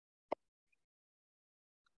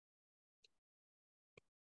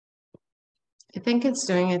 I think it's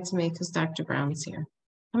doing it to me because Dr. Brown's here.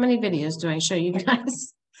 How many videos do I show you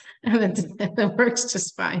guys? And it works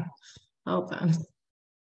just fine. Hold on.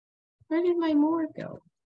 Where did my more go?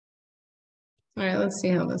 All right, let's see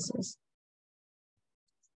how this is.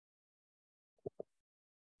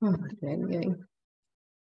 Oh, okay.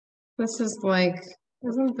 This is like,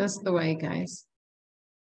 isn't this the way, guys?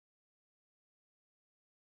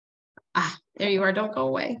 Ah, there you are. Don't go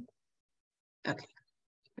away. Okay.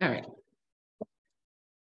 All right.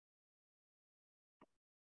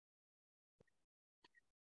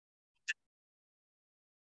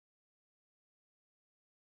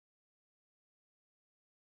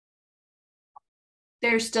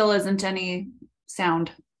 There still isn't any sound.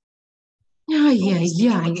 Oh,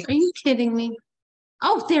 yeah. Are you kidding me?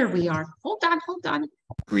 Oh, there we are. Hold on.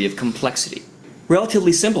 Degree of complexity.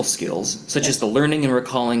 Relatively simple skills, such as the learning and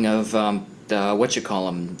recalling of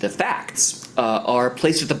the facts, are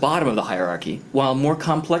placed at the bottom of the hierarchy, while more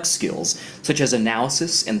complex skills, such as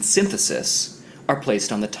analysis and synthesis, are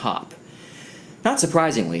placed on the top. Not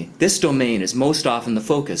surprisingly, this domain is most often the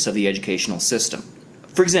focus of the educational system.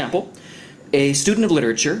 For example, a student of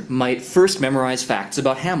literature might first memorize facts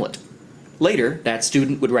about Hamlet. Later, that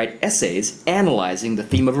student would write essays analyzing the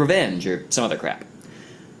theme of revenge or some other crap.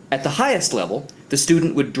 At the highest level, the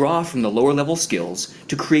student would draw from the lower level skills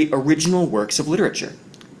to create original works of literature,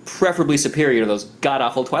 preferably superior to those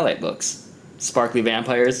god-awful Twilight books. Sparkly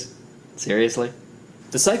vampires? Seriously?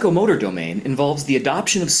 The psychomotor domain involves the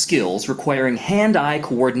adoption of skills requiring hand-eye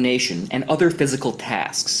coordination and other physical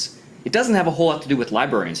tasks. It doesn't have a whole lot to do with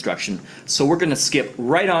library instruction, so we're going to skip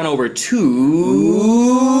right on over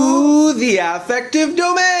to the affective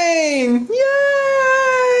domain!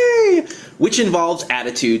 Yay! Which involves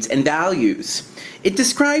attitudes and values. It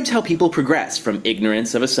describes how people progress from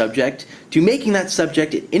ignorance of a subject to making that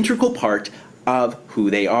subject an integral part of who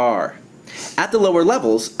they are. At the lower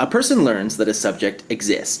levels, a person learns that a subject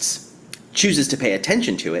exists, chooses to pay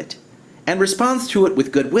attention to it, and responds to it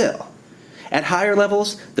with goodwill. At higher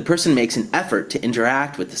levels, the person makes an effort to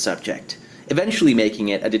interact with the subject, eventually making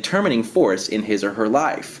it a determining force in his or her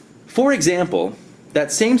life. For example,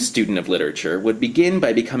 that same student of literature would begin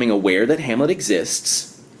by becoming aware that Hamlet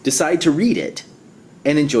exists, decide to read it,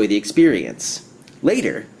 and enjoy the experience.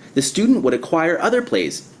 Later, the student would acquire other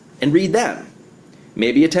plays and read them,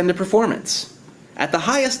 maybe attend a performance. At the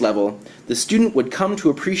highest level, the student would come to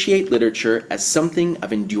appreciate literature as something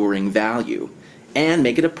of enduring value, and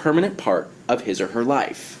make it a permanent part of his or her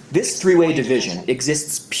life. This three-way division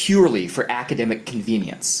exists purely for academic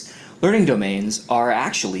convenience. Learning domains are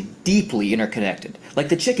actually deeply interconnected, like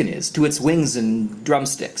the chicken is to its wings and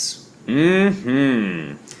drumsticks.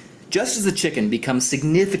 Just as the chicken becomes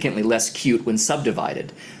significantly less cute when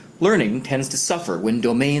subdivided, learning tends to suffer when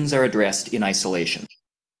domains are addressed in isolation.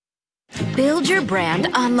 Build your brand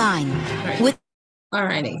online with.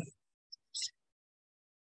 Alrighty.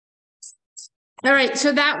 All right,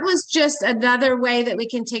 so that was just another way that we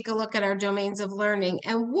can take a look at our domains of learning.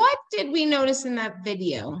 And what did we notice in that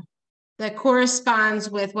video that corresponds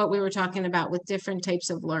with what we were talking about with different types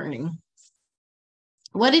of learning?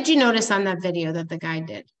 What did you notice on that video that the guy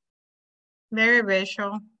did? Very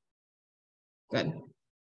visual. Good.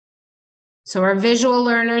 So our visual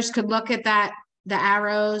learners could look at that, the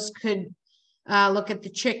arrows, could look at the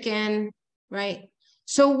chicken, right?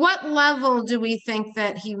 So what level do we think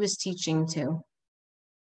that he was teaching to?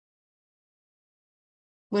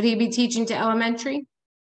 Would he be teaching to elementary?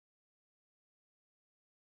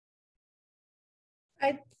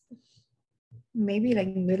 Maybe like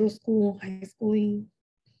middle school, high schooling.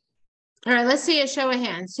 All right, let's see a show of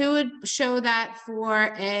hands. Who would show that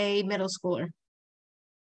for a middle schooler?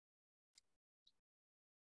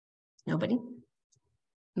 Nobody?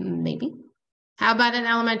 Maybe. How about an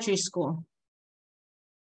elementary school?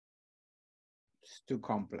 It's too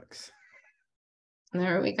complex.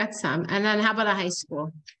 There, we got some. And then how about a high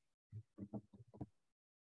school?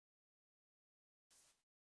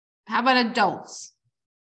 How about adults?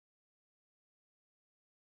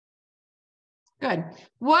 Good.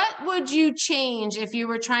 What would you change if you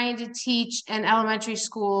were trying to teach an elementary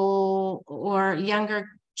school or younger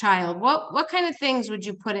child? What kind of things would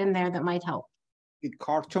you put in there that might help? The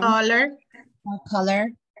cartoon.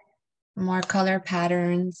 More color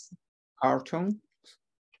patterns. Cartoon.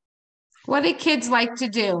 What do kids like to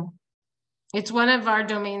do? It's one of our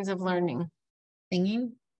domains of learning.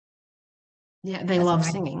 Singing. Yeah, they love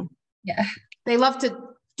singing. Yeah. They love to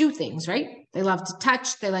do things, right? They love to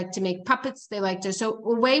touch, they like to make puppets, they like to, so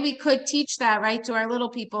a way we could teach that, right, to our little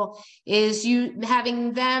people is you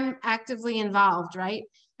having them actively involved, right?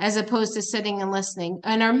 As opposed to sitting and listening.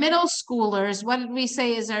 And our middle schoolers, what did we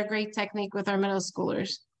say is our great technique with our middle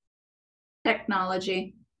schoolers?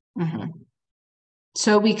 Technology. Mm-hmm.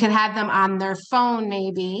 So we could have them on their phone,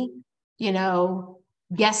 maybe, you know,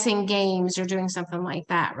 guessing games or doing something like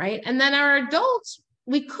that, right? And then our adults,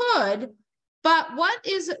 we could, but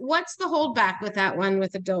what's the holdback with that one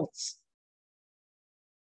with adults?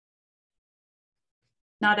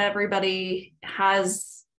 Not everybody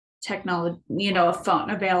has technology, you know, a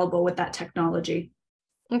phone available with that technology.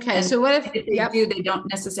 Okay, and so what if they do, they don't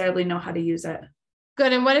necessarily know how to use it.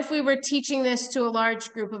 Good, and what if we were teaching this to a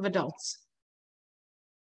large group of adults?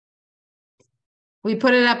 We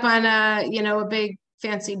put it up on a, you know, a big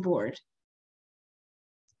fancy board.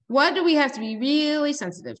 What do we have to be really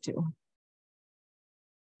sensitive to?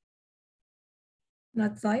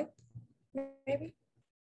 Not slides, maybe?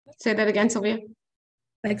 Say that again, Sylvia.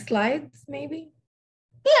 Like slides, maybe?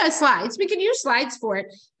 Yeah, slides. We can use slides for it.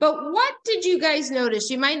 But what did you guys notice?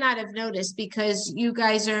 You might not have noticed because you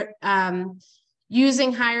guys are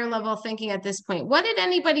using higher level thinking at this point. What did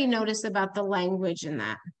anybody notice about the language in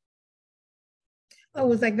that? Oh, it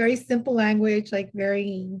was like very simple language, like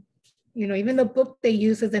very, you know, even the book they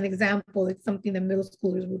use as an example, it's something that middle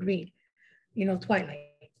schoolers would read, you know, Twilight.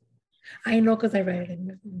 I know because I read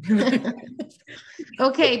it.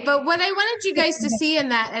 Okay, but what I wanted you guys to see in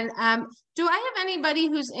that, and do I have anybody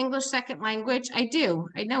who's English second language? I do.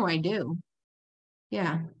 I know I do.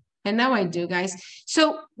 Yeah, I know I do, guys.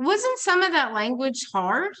 So wasn't some of that language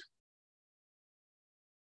hard?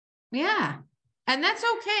 Yeah, and that's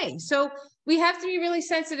okay. So we have to be really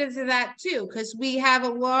sensitive to that too, because we have a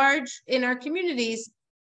large, in our communities,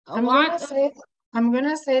 I'm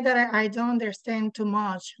gonna say that I don't understand too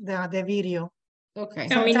much the video. Okay.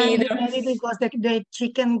 Sometimes maybe because the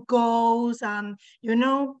chicken goes and you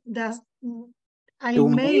know that's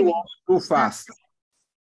maybe too fast.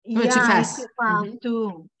 Yeah, too fast. Too fast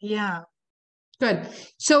too. Yeah. Good.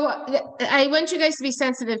 So I want you guys to be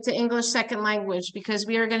sensitive to English second language because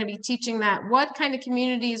we are going to be teaching that. What kind of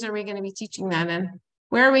communities are we going to be teaching that in?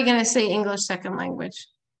 Where are we going to say English second language?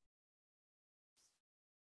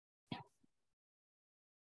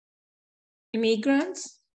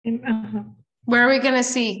 Immigrants. Where are we going to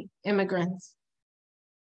see immigrants?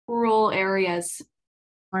 Rural areas.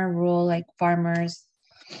 More rural, like farmers.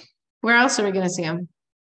 Where else are we going to see them?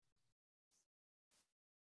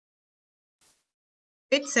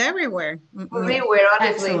 It's everywhere. Everywhere,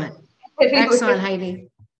 honestly. Excellent. Excellent, Heidi.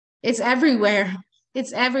 It's everywhere.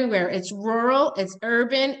 It's everywhere. It's rural, it's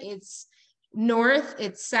urban, it's north,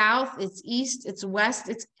 it's south, it's east, it's west,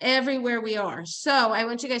 it's everywhere we are. So I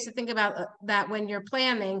want you guys to think about that when you're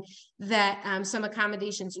planning that some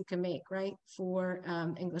accommodations you can make, right, for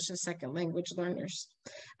English as second language learners.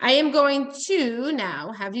 I am going to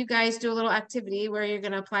now have you guys do a little activity where you're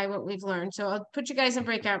going to apply what we've learned. So I'll put you guys in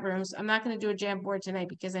breakout rooms. I'm not going to do a Jamboard tonight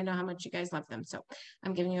because I know how much you guys love them. So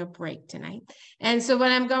I'm giving you a break tonight. And so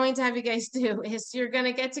what I'm going to have you guys do is you're going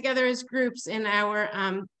to get together as groups in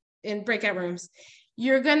our in breakout rooms.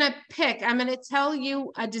 You're going to pick, I'm going to tell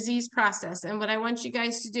you a disease process. And what I want you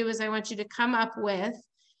guys to do is I want you to come up with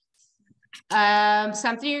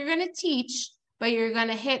something you're going to teach, but you're going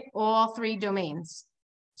to hit all three domains.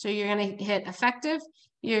 So you're going to hit affective,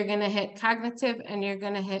 you're going to hit cognitive, and you're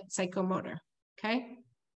going to hit psychomotor. Okay.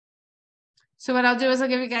 So what I'll do is I'll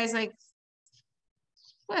give you guys like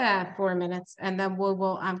 4 minutes, and then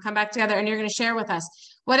we'll come back together and you're going to share with us.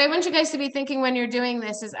 What I want you guys to be thinking when you're doing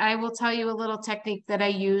this is I will tell you a little technique that I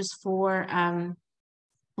use for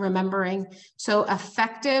remembering. So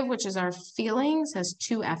affective, which is our feelings, has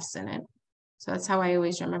 2 F's in it. So that's how I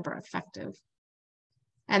always remember affective.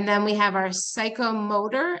 And then we have our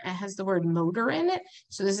psychomotor. It has the word motor in it.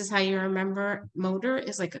 So this is how you remember motor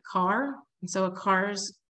is like a car. And so a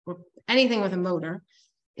car's, or anything with a motor,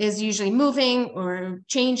 is usually moving or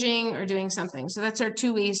changing or doing something. So that's our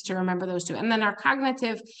 2 ways to remember those 2. And then our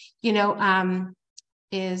cognitive, you know,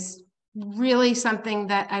 is really something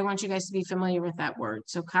that I want you guys to be familiar with that word.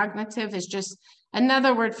 So cognitive is just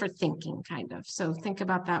another word for thinking, kind of. So think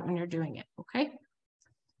about that when you're doing it, okay?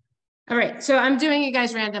 All right, so I'm doing you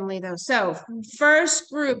guys randomly though. So first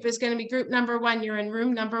group is going to be group number 1. You're in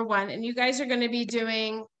room number 1, and you guys are going to be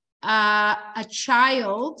doing a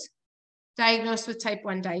child diagnosed with type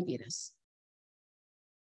 1 diabetes.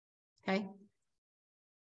 Okay.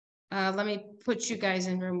 Let me put you guys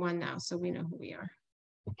in room 1 now so we know who we are.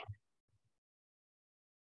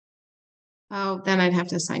 Oh, then I'd have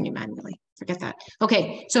to assign you manually. Forget that.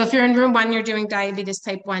 Okay, so if you're in room 1, you're doing diabetes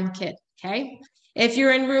type 1 kid. Okay. If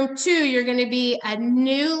you're in room 2, you're going to be a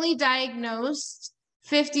newly diagnosed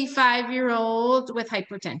 55-year-old with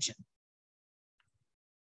hypertension.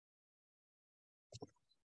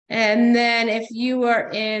 And then if you are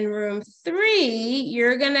in room 3,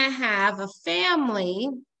 you're going to have a family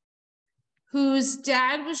whose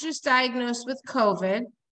dad was just diagnosed with COVID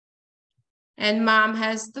and mom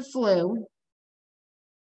has the flu,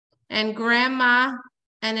 and grandma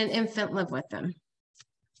and an infant live with them.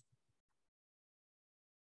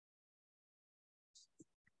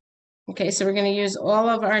 Okay, so we're going to use all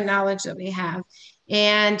of our knowledge that we have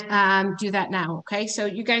and do that now, okay? So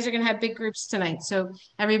you guys are going to have big groups tonight, so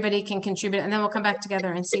everybody can contribute, and then we'll come back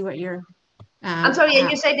together and see what you're... I'm sorry, and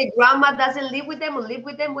you say the grandma doesn't live with them or live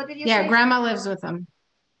with them? What did you say? Yeah, grandma lives with them.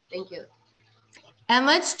 Thank you. And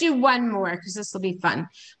let's do one more, because this will be fun.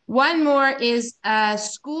 One more is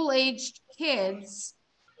school-aged kids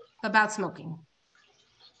about smoking.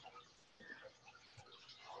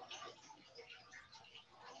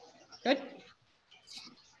 Good. All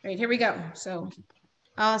right, here we go. So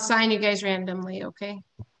I'll assign you guys randomly, okay?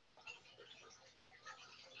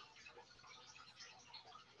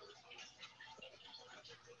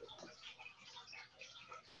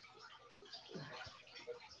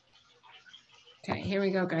 Okay, here we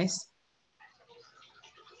go, guys.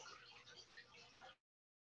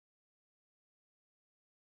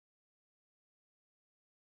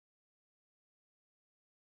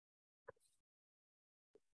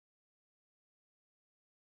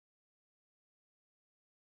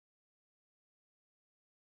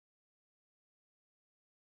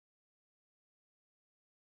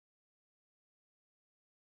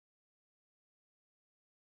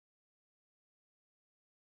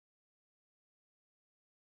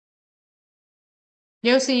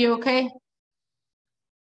 Yossi, you okay?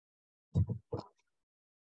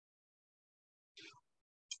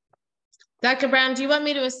 Dr. Brown, do you want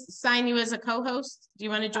me to assign you as a co-host? Do you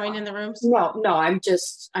want to join in the rooms? No, I'm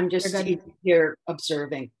just here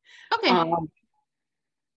observing. Okay.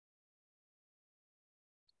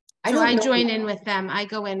 I join in with them. I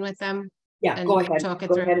go in with them. Yeah, and go ahead. Talk it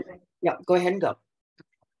go through. ahead. Yeah, go ahead and go.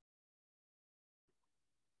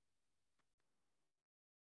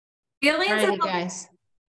 Feelings, alrighty, guys.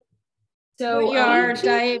 So you are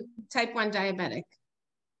type 1 diabetic.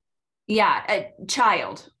 Yeah, a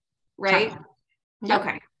child, right? Yep.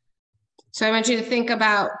 Okay. So I want you to think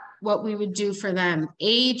about what we would do for them,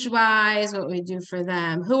 age-wise, what we do for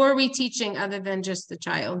them. Who are we teaching other than just the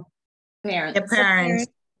child? Parents. The parents.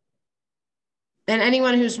 And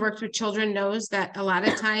anyone who's worked with children knows that a lot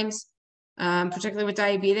of times, particularly with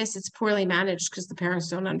diabetes, it's poorly managed because the parents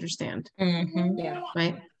don't understand. Mm-hmm. Yeah.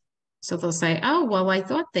 Right. So they'll say, oh, well, I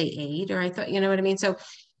thought they ate, or I thought, you know what I mean? So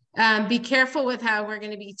be careful with how we're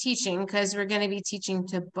going to be teaching, because we're going to be teaching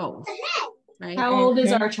to both, right? How old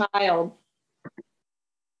is our child?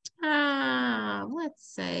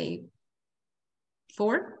 Let's say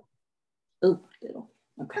 4. Oh,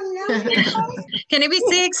 okay. Can it be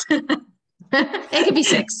 6? It could be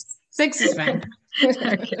 6. 6 is fine.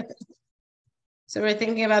 Okay. So we're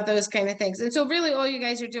thinking about those kind of things. And so really all you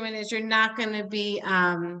guys are doing is you're not going to be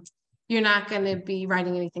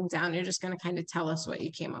writing anything down. You're just going to kind of tell us what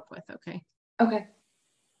you came up with. Okay. Okay.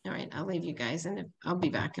 All right. I'll leave you guys and I'll be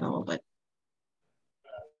back in a little bit.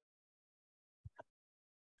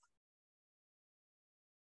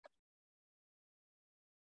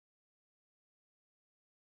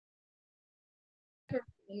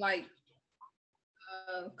 Like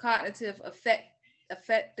cognitive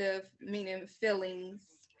affective meaning feelings.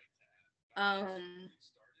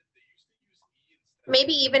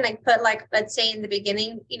 Maybe even like put like, let's say in the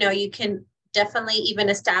beginning, you know, you can definitely even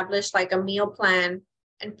establish like a meal plan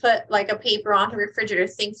and put like a paper on the refrigerator,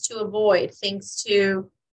 things to avoid, things to,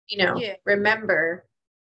 you know, remember,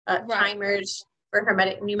 timers for her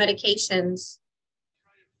new medications.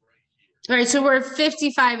 All right. So we're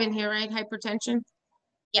 55 in here, right? Hypertension.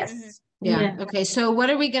 Yes. Yeah. Okay. So what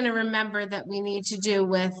are we going to remember that we need to do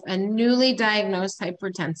with a newly diagnosed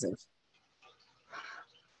hypertensive?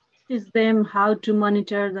 Teach them how to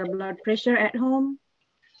monitor the blood pressure at home.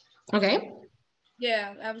 Okay.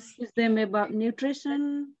 Yeah, I was. Teach them about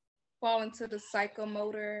nutrition. Fall into the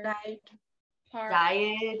psychomotor diet.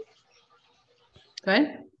 Diet.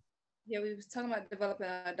 Good. Yeah, we was talking about developing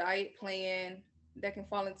a diet plan that can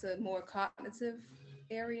fall into more cognitive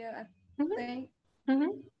area, I think.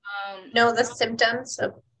 Know the symptoms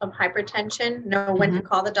of hypertension, know when to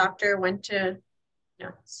call the doctor, when to, you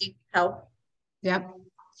know, seek help. Yep.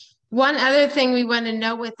 One other thing we want to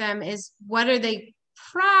know with them is what are they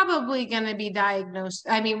probably going to be diagnosed?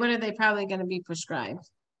 I mean, what are they probably going to be prescribed?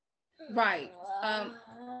 Right.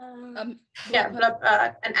 An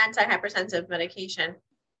antihypertensive medication.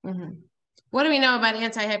 What do we know about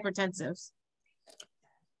antihypertensives?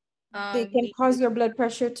 They can cause your blood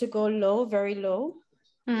pressure to go low, very low.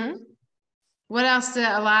 What else?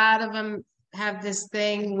 A lot of them have this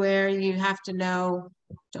thing where you have to know,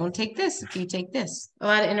 don't take this if you take this. A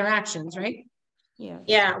lot of interactions, right?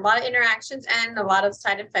 Yeah, a lot of interactions and a lot of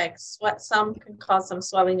side effects. Some can cause some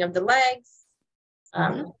swelling of the legs,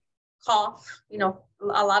 cough, you know,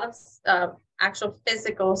 a lot of actual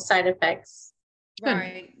physical side effects.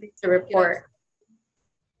 Right. To report.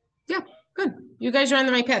 Yeah, good. You guys are on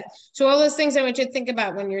the right path. So all those things I want you to think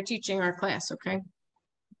about when you're teaching our class, okay?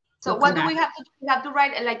 So what do we have to do? We have to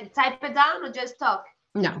write, like type it down or just talk?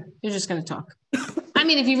 No, you're just going to talk. I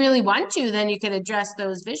mean, if you really want to, then you can address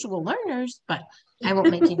those visual learners, but I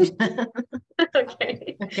won't make you.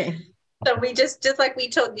 Okay. Okay. So we just like we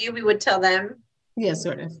told you, we would tell them. Yeah,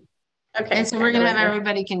 sort of. Okay. And so we're going to have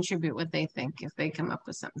everybody contribute what they think if they come up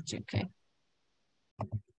with something too, okay?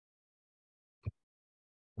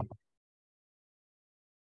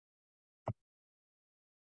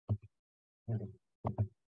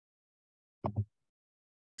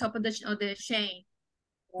 Top of the chain.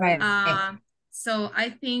 Right. So I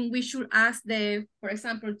think we should ask for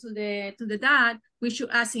example, to the dad, we should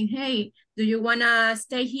ask him, hey, do you wanna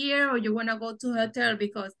stay here or you wanna go to a hotel?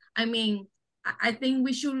 Because I mean, I think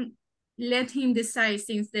we should let him decide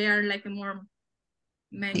since they are like a more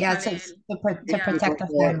mentally. Yeah, to protect the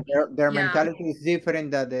family. Their mentality is different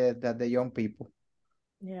than the young people.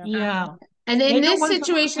 Yeah. And in this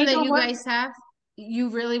situation that you guys have, you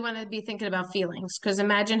really want to be thinking about feelings, because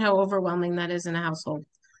imagine how overwhelming that is in a household.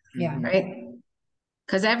 Yeah. Right?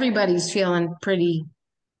 Because everybody's feeling pretty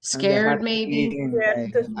scared, maybe. Yeah,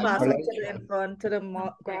 just pass it to the infant, to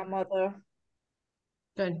the grandmother.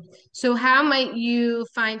 Good. So how might you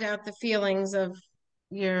find out the feelings of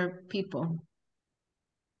your people?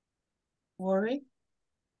 Worried?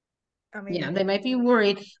 I mean, yeah, they might be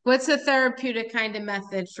worried. What's a therapeutic kind of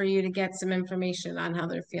method for you to get some information on how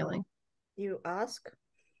they're feeling? You ask.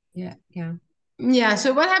 Yeah. Yeah.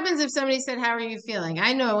 So what happens if somebody said, how are you feeling?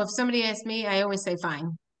 I know if somebody asks me, I always say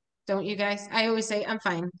fine. Don't you guys? I always say, I'm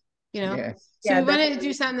fine. You know? Yes. So Yeah, we want to definitely.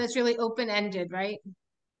 do something that's really open-ended, right?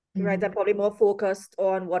 Right, and probably more focused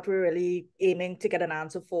on what we're really aiming to get an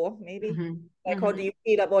answer for, maybe. Like, how do you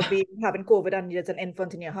feel about having COVID and there's an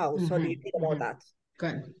infant in your house? How do you feel about that?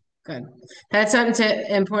 Good. That's something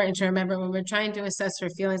important to remember when we're trying to assess for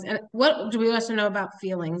feelings. And what do we also know about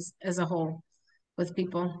feelings as a whole with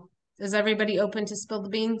people? Is everybody open to spill the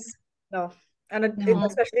beans? No. And it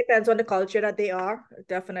especially depends on the culture that they are.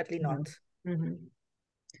 Definitely not.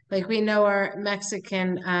 Like we know our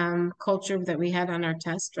Mexican culture that we had on our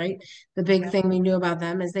test, right? The big thing we knew about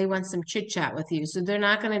them is they want some chit chat with you. So they're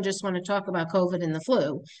not going to just want to talk about COVID and the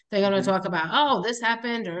flu. They're going to talk about, oh, this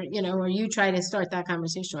happened, or, you know, or you try to start that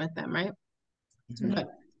conversation with them, right? Good.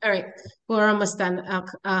 All right. We're almost done.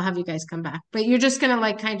 I'll have you guys come back, but you're just going to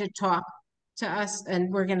like kind of talk to us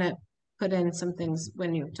and we're going to put in some things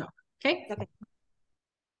when you talk. Okay. Okay.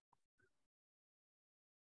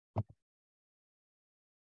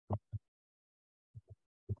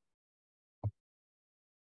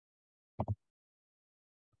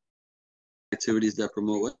 Activities that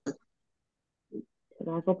promote what?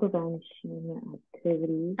 Tobacco prevention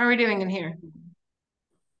activities. How are we doing in here?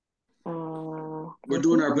 We're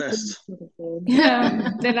doing our best.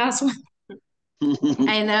 Yeah, the last one.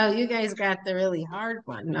 I know you guys got the really hard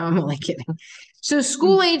one. No, I'm only kidding. So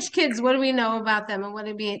school age kids, what do we know about them and what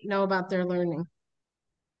do we know about their learning?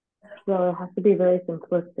 So it has to be very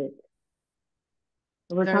simplistic.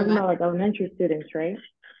 We're talking about like elementary students, right?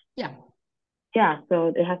 Yeah. Yeah,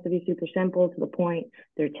 so it has to be super simple, to the point.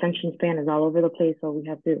 Their attention span is all over the place, so we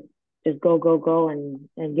have to just go and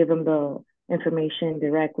give them the information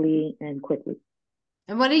directly and quickly.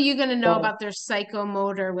 And what are you going to know about their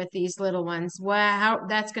psychomotor with these little ones? How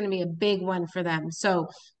that's going to be a big one for them. So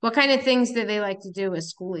what kind of things do they like to do as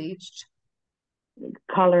school aged?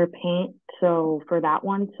 Color, paint. So for that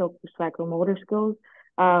one, so for psychomotor skills,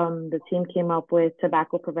 the team came up with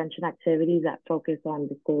tobacco prevention activities that focus on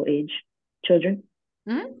the school age children.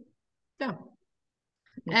 Mm-hmm. Yeah. Okay.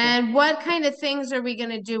 And what kind of things are we going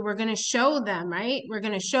to do? We're going to show them, right? We're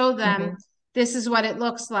going to show them this is what it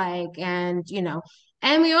looks like. And, you know,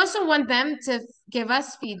 and we also want them to give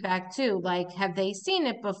us feedback too. Like, have they seen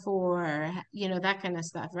it before? You know, that kind of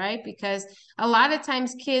stuff, right? Because a lot of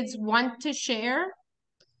times kids want to share.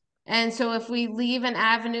 And so if we leave an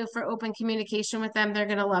avenue for open communication with them, they're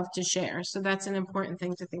going to love to share. So that's an important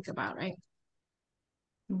thing to think about, right?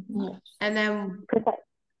 And then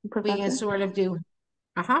we can sort of do,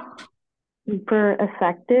 For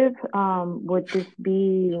effective, would this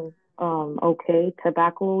be okay?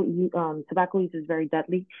 Tobacco use is very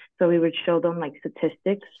deadly, so we would show them like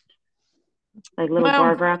statistics, like little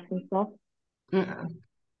bar graphs and stuff.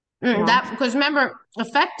 That because remember,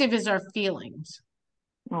 effective is our feelings.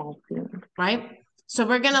 Oh, feelings. Right. So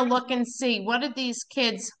we're gonna look and see what are these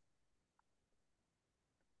kids.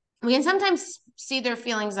 We can sometimes see their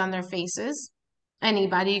feelings on their faces.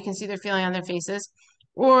 Anybody, you can see their feeling on their faces,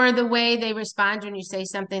 or the way they respond when you say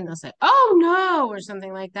something, they'll say, oh no, or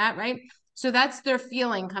something like that, right? So that's their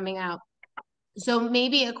feeling coming out. So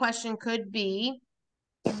maybe a question could be,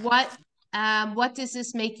 what does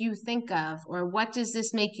this make you think of? Or what does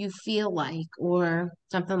this make you feel like? Or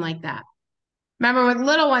something like that. Remember with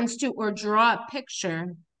little ones too, or draw a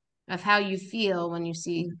picture of how you feel when you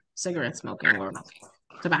see cigarette smoking or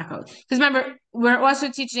tobacco. Because remember, we're also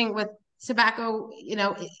teaching with tobacco, you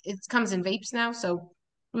know, it comes in vapes now. So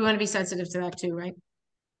we want to be sensitive to that too, right?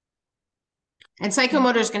 And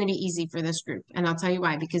psychomotor is going to be easy for this group. And I'll tell you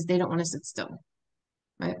why, because they don't want to sit still,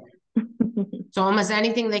 right? So almost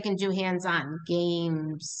anything they can do hands-on,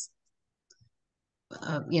 games,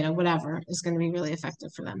 you know, whatever is going to be really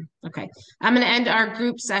effective for them. Okay. I'm going to end our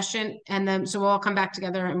group session and then, so we'll all come back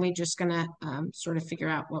together and we're just going to sort of figure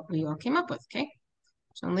out what we all came up with. Okay.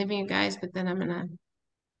 So I'm leaving you guys, but then I'm going to.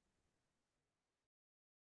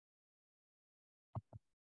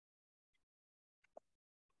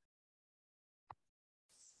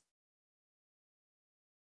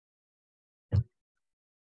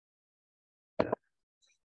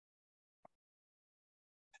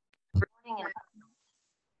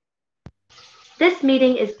 This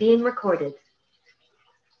meeting is being recorded.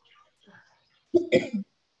 All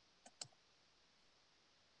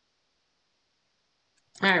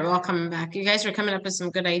right, we're all coming back. You guys are coming up with some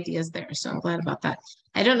good ideas there, so I'm glad about that.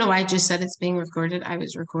 I don't know why I just said it's being recorded. I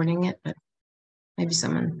was recording it, but maybe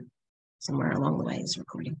someone somewhere along the way is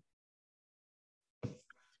recording.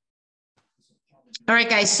 All right,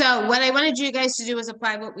 guys. So what I wanted you guys to do is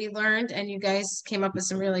apply what we learned, and you guys came up with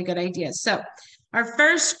some really good ideas. So our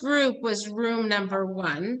first group was room number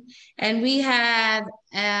 1, and we had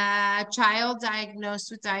a child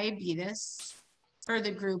diagnosed with diabetes. For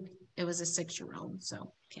the group, it was a 6-year-old.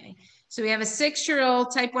 So, okay. So we have a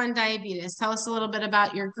 6-year-old type 1 diabetes. Tell us a little bit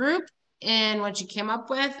about your group and what you came up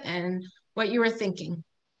with and what you were thinking.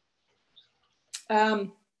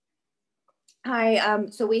 Hi,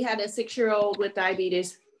 so we had a 6-year-old with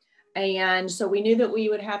diabetes, and so we knew that we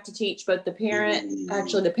would have to teach both the parent,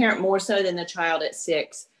 actually the parent more so than the child at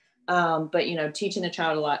 6, but you know, teaching the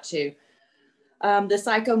child a lot too. The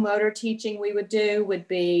psychomotor teaching we would do would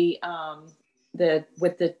be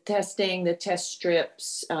with the testing, the test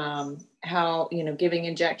strips, how, giving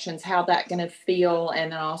injections, how that going to feel,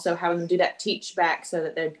 and then also having them do that teach back so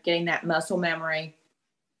that they're getting that muscle memory.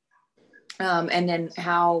 And then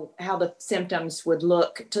how the symptoms would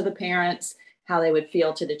look to the parents, how they would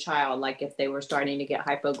feel to the child, like if they were starting to get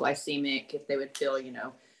hypoglycemic, if they would feel,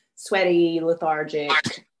 sweaty, lethargic,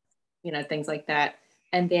 things like that.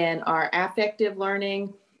 And then our affective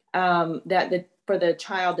learning, for the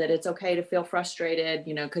child, that it's okay to feel frustrated,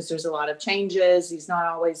 because there's a lot of changes. He's not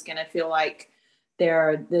always going to feel like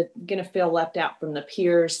they're going to feel left out from the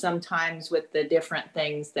peers sometimes with the different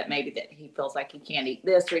things that maybe that he feels like he can't eat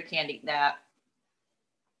this or he can't eat that.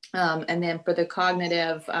 And then for the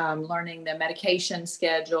cognitive, learning the medication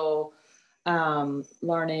schedule,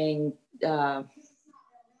 learning,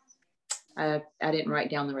 I didn't write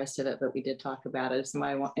down the rest of it, but we did talk about it. If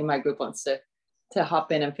somebody in my group wants to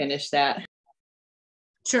hop in and finish that.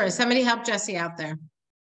 Sure. Somebody help Jesse out there.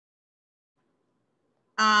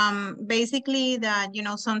 Basically that,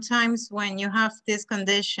 sometimes when you have this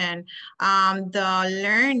condition, the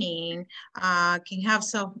learning can have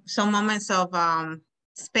some moments of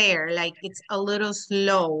spare, like it's a little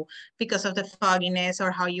slow because of the fogginess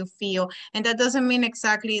or how you feel. And that doesn't mean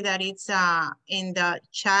exactly that it's in the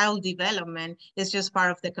child development. It's just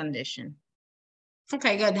part of the condition.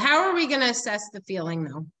 Okay, good. How are we going to assess the feeling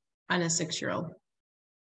though on a 6-year-old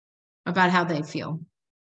about how they feel?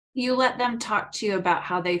 You let them talk to you about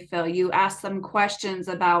how they feel. You ask them questions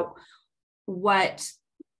about what,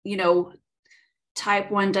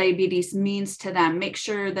 type 1 diabetes means to them. Make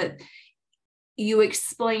sure that you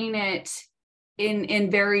explain it in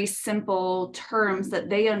very simple terms that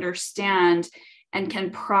they understand and can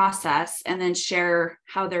process, and then share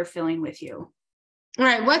how they're feeling with you. All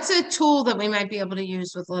right. What's a tool that we might be able to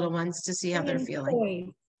use with little ones to see how they're feeling?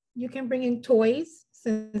 Toys. You can bring in toys,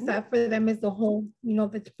 since that for them is the whole,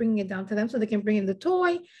 that's bringing it down to them, so they can bring in the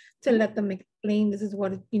toy to let them explain this is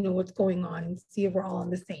what, what's going on, and see if we're all on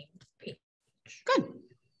the same page. Good.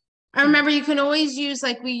 I remember you can always use,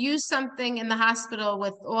 like we use something in the hospital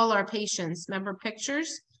with all our patients, remember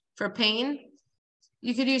pictures for pain?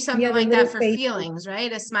 You could use something like that for feelings,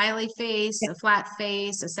 right? A smiley face, a flat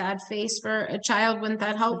face, a sad face for a child. Wouldn't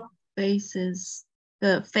that help? Faces.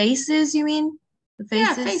 The faces, you mean? The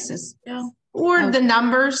faces? Yeah, faces. Yeah. Or the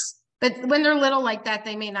numbers. But when they're little like that,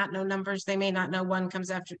 they may not know numbers. They may not know one comes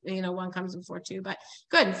after, one comes before two. But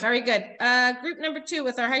good, very good. Group number 2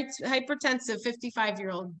 with our hypertensive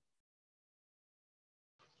 55-year-old.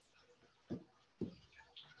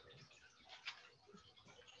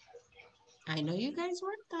 I know you guys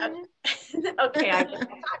worked on it. Okay.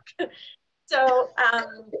 So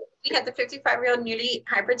we had the 55-year-old newly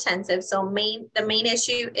hypertensive. So the main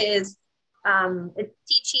issue is it's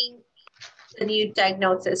teaching the new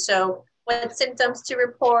diagnosis. So what symptoms to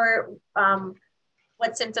report,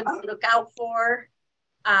 what symptoms to look out for,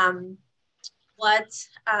 what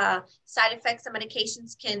side effects and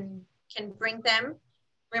medications can bring them,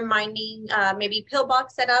 reminding maybe pill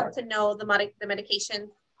box set up to know the medication,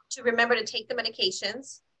 to remember to take the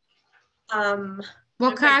medications.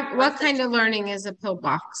 What kind of learning is a pill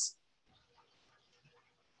box?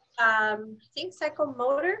 I think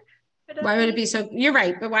psychomotor. Why would it be so? You're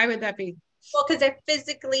right, but why would that be? Well, because they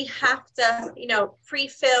physically have to,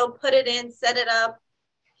 pre-fill, put it in, set it up,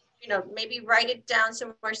 maybe write it down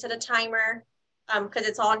somewhere, set a timer, because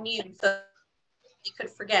it's all new, so you could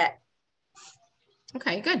forget.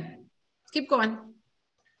 Okay, good. Let's keep going.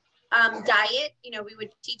 Diet, we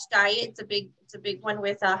would teach diet. It's a big one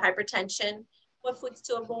with hypertension. What foods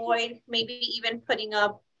to avoid, maybe even putting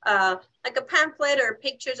up like a pamphlet or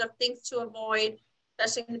pictures of things to avoid,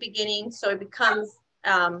 especially in the beginning, so it becomes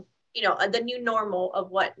the new normal of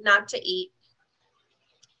what not to eat,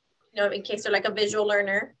 in case they're like a visual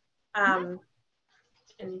learner. And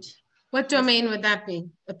what domain would that be?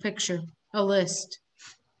 A picture, a list?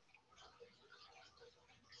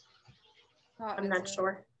 I'm not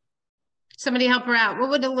sure. Somebody help her out. What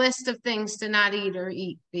would a list of things to not eat or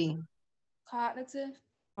eat be? Cognitive.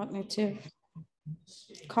 Okay,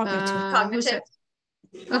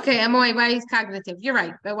 Amoy, why is cognitive? You're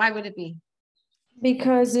right, but why would it be?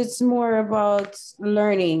 Because it's more about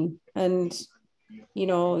learning, and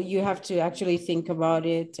you have to actually think about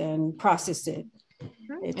it and process it.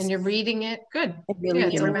 And you're reading it. Good. Really, yeah,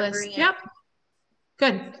 it's a list. Yep.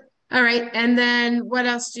 Good. All right. And then what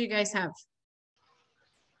else do you guys have?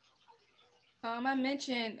 I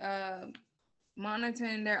mentioned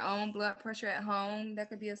monitoring their own blood pressure at home. That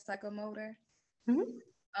could be a psychomotor.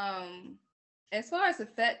 As far as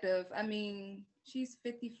effective, I mean, she's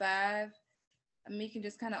 55. I mean, you can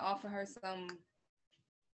just kind of offer her some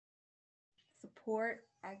report,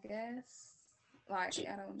 I guess. Like,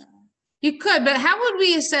 I don't know. You could, but how would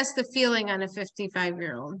we assess the feeling on a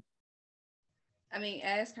 55-year-old? I mean,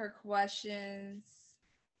 ask her questions.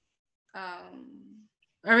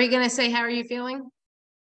 Are we going to say, how are you feeling?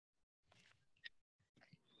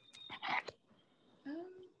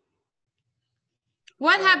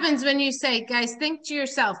 What happens when you say, guys, think to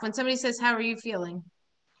yourself, when somebody says, how are you feeling?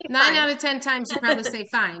 9 out of 10 times you probably say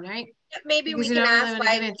fine, right? Maybe Because we you can don't ask,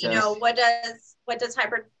 really like, you know, what does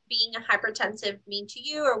being a hypertensive mean to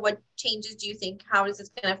you, or what changes do you think, how is this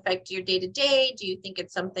going to affect your day to day? Do you think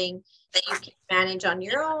it's something that you can manage on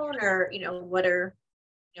your own, or, you know, what are,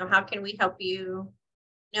 you know, how can we help you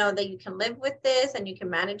know that you can live with this and you can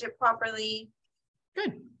manage it properly?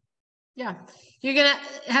 Good. Yeah. You're going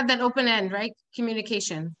to have that open end, right?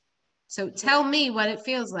 Communication. So tell me what it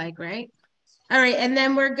feels like, right? All right. And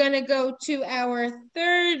then we're going to go to our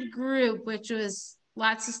third group, which was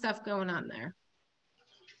lots of stuff going on there.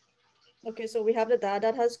 Okay, so we have the dad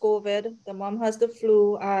that has COVID, the mom has the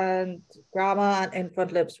flu, and grandma and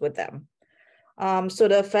infant lives with them. So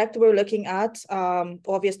the effect we're looking at,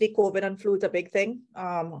 obviously COVID and flu is a big thing.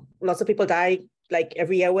 Lots of people die like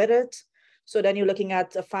every year with it. So then you're looking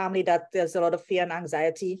at a family that there's a lot of fear and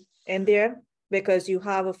anxiety in there, because you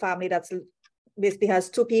have a family that's basically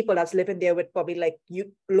has 2 people that's living there with probably like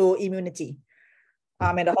low immunity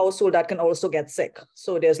in the household that can also get sick.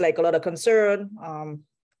 So there's like a lot of concern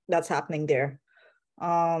that's happening there.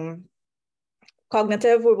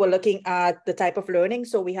 Cognitive, we were looking at the type of learning.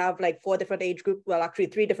 So we have like 4 different age groups, well, actually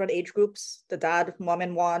 3 different age groups, the dad, mom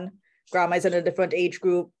in one, grandma is in a different age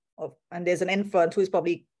group, and there's an infant who's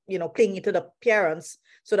probably, you know, clinging to the parents.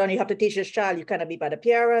 So then you have to teach this child, you kind of be by the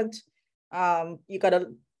parent. You got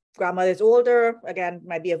a grandma is older, again,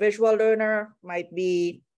 might be a visual learner, might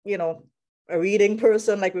be, you know, a reading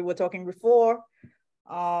person like we were talking before.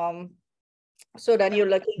 So then you're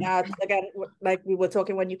looking at, again, like we were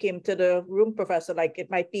talking when you came to the room, Professor, like it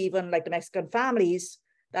might be even like the Mexican families,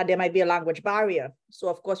 that there might be a language barrier. So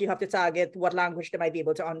of course you have to target what language they might be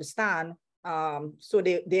able to understand. So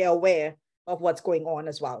they're aware of what's going on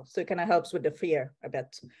as well. So it kind of helps with the fear a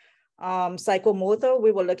bit. Psychomotor,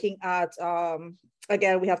 we were looking at,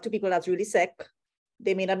 again, we have 2 people that's really sick.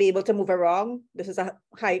 They may not be able to move around. This is a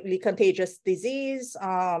highly contagious disease.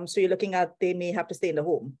 So you're looking at, they may have to stay in the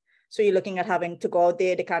home. So you're looking at having to go out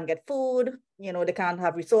there, they can't get food, you know, they can't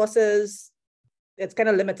have resources. It's kind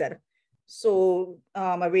of limited. So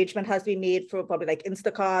arrangement has to be made for probably like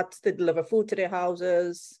Instacart to deliver food to their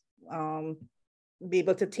houses, be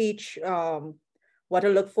able to teach what to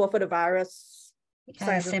look for the virus,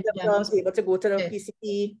 signs and symptoms, be able to go to the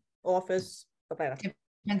PCP office, stuff like that.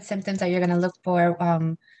 And symptoms that you're going to look for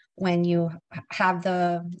when you have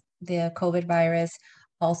the COVID virus.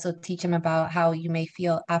 Also teach them about how you may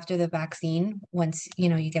feel after the vaccine, once, you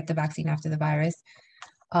know, you get the vaccine after the virus.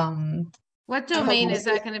 What domain is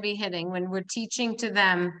that going to be hitting when we're teaching to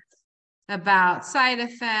them about side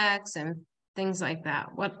effects and things like that?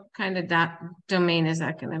 What kind of domain is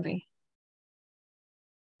that going to be?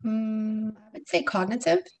 I would say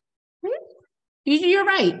cognitive. You're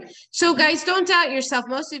right. So guys, don't doubt yourself.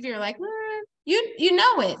 Most of you are like, you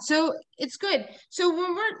know it. So it's good. So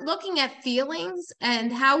when we're looking at feelings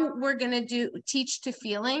and how we're going to teach to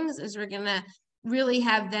feelings is we're going to really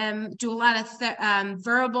have them do a lot of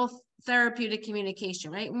verbal therapeutic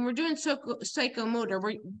communication, right? When we're doing psychomotor,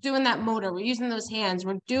 we're doing that motor, we're using those hands,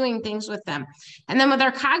 we're doing things with them. And then with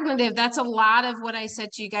our cognitive, that's a lot of what I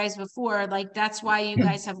said to you guys before. Like, that's why you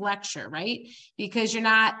guys have lecture, right? Because you're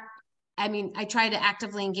not, I mean, I try to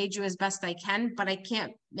actively engage you as best I can, but I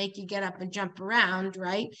can't make you get up and jump around,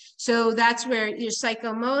 right? So that's where your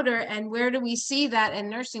psychomotor, and where do we see that in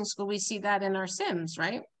nursing school? We see that in our Sims,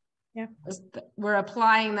 right? Yeah. We're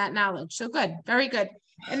applying that knowledge. So good, very good.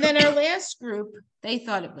 And then our last group, they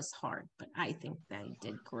thought it was hard, but I think they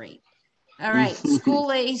did great. All right,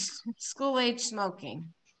 school age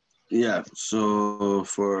smoking. Yeah, so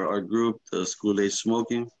for our group, the school age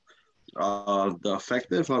smoking, the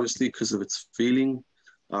effective, obviously, because of its feeling,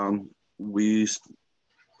 we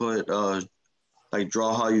put like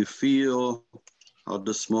draw how you feel, how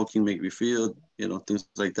does smoking make you feel, you know, things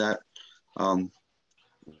like that.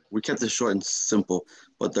 We kept it short and simple,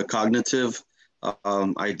 but the cognitive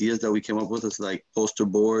ideas that we came up with is like poster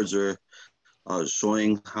boards or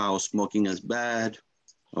showing how smoking is bad,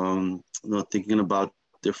 you know, thinking about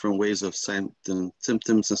different ways of symptoms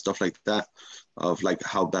and stuff like that, of like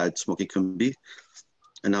how bad smoking can be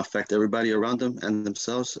and affect everybody around them and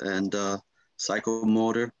themselves. And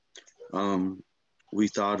psychomotor, we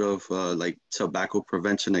thought of like tobacco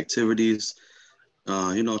prevention activities,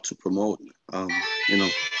 you know, to promote, you know,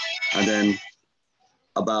 and then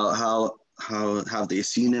about how have they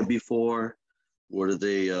seen it before? What are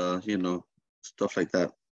they, you know, stuff like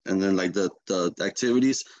that. And then like the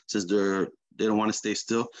activities, since they don't want to stay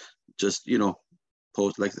still, just, you know,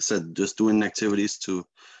 post, like I said, just doing activities to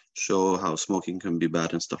show how smoking can be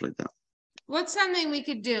bad and stuff like that. What's something we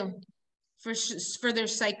could do for their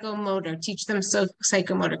psychomotor, teach them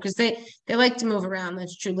psychomotor, because they like to move around.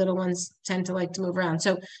 That's true. Little ones tend to like to move around.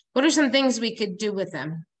 So what are some things we could do with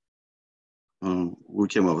them? We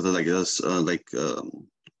came up with it like this,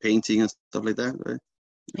 painting and stuff like that, right?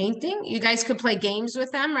 Painting? You guys could play games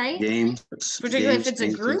with them, right? Games. Particularly if it's a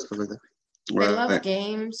painting, group. stuff like that. They love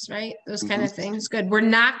games, right? Those kind of things. Good. We're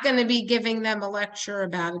not going to be giving them a lecture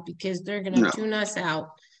about it because they're going to tune us out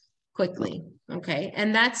quickly. Okay.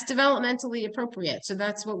 And that's developmentally appropriate. So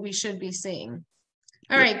that's what we should be seeing.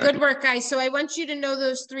 All right. Good work, guys. So I want you to know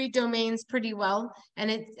those 3 domains pretty well.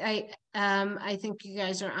 And I think you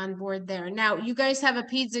guys are on board there. Now, you guys have a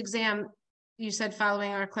PEDS exam, you said,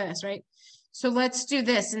 following our class, right? So let's do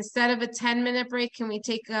this. Instead of a 10-minute break, can we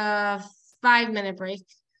take a 5-minute break?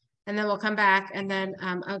 And then we'll come back, and then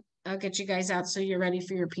I'll get you guys out so you're ready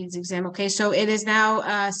for your PEDS exam. Okay, so it is now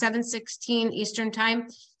 7:16 Eastern time.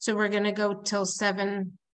 So we're gonna go till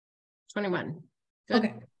 7:21. Good.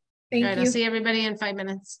 Okay. Thank All right, you. I'll see everybody in 5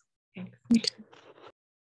 minutes. Thanks.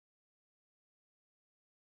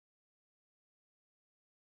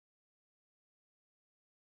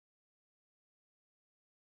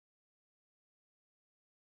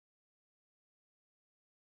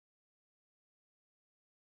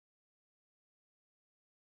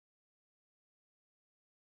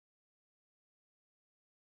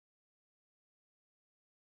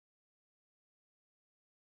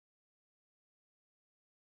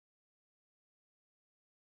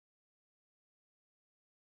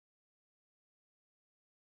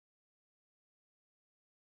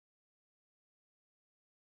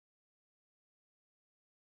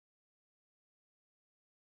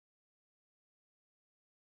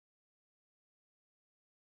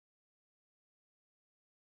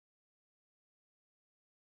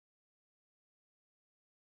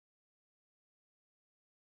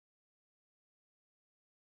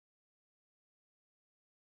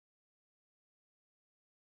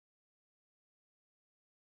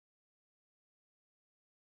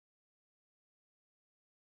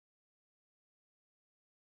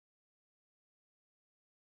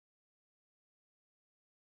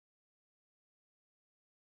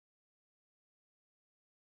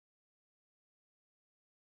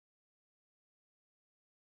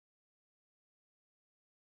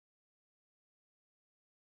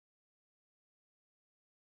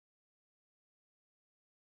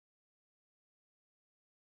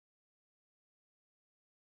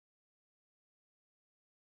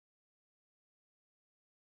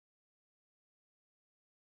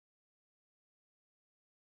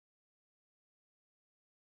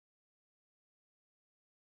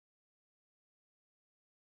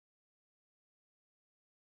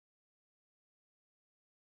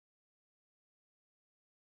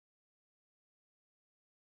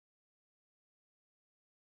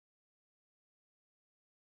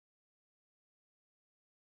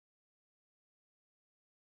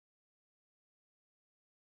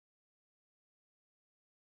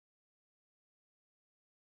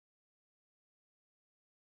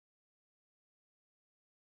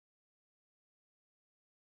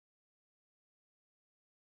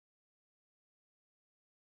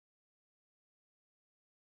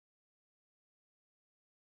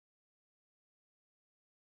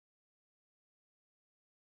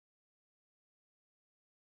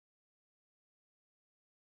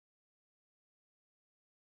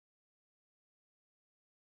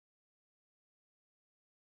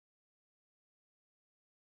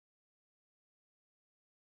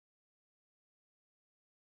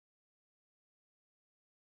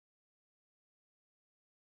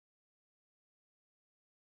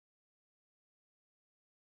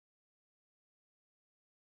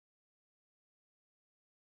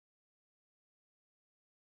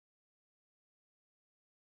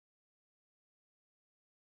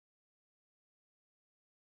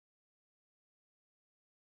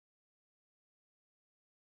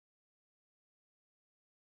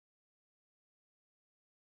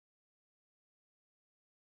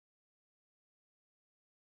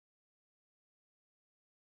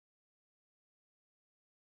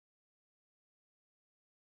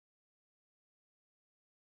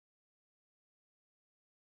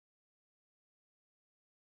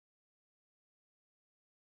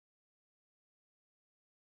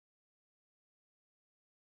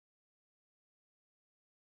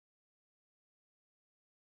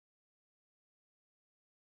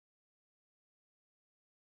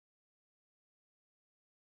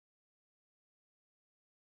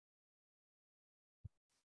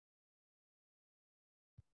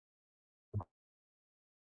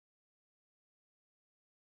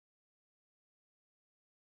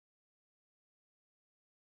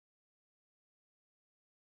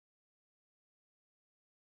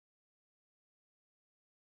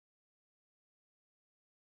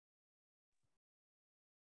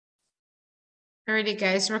 Alrighty,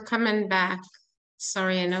 guys, we're coming back.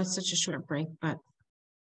 Sorry, I know it's such a short break, but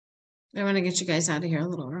I want to get you guys out of here a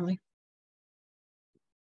little early.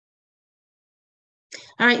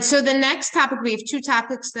 All right, so the next topic, we have 2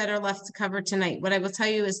 topics that are left to cover tonight. What I will tell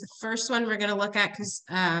you is the first one we're going to look at is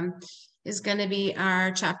going to be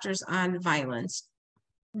our chapters on violence.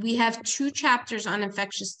 We have 2 chapters on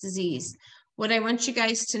infectious disease. What I want you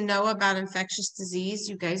guys to know about infectious disease,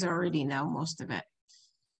 you guys already know most of it.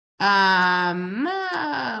 When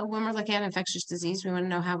we're looking at infectious disease, we want to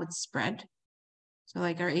know how it's spread. So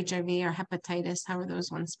like our HIV, our hepatitis, how are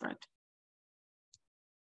those ones spread?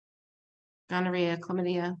 Gonorrhea,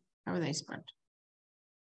 chlamydia, how are they spread?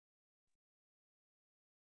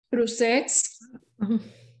 Through sex.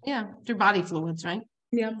 Yeah, through body fluids, right?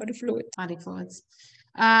 Yeah, body fluids. Body fluids.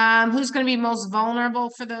 Who's going to be most vulnerable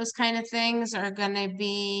for those kind of things are going to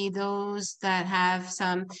be those that have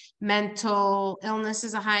some mental illness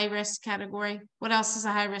is a high risk category. What else is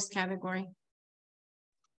a high risk category?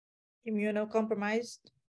 Immunocompromised.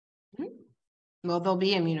 Well, they'll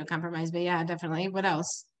be immunocompromised, but yeah, definitely. What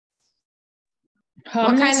else?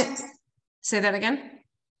 Homeless. What kind of, say that again?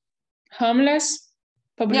 Homeless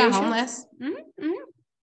population. Yeah, homeless.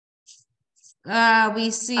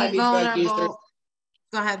 We see vulnerable.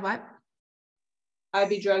 Go ahead, what?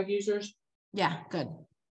 IV drug users. Yeah, good.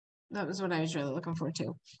 That was what I was really looking for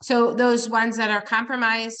too. So those ones that are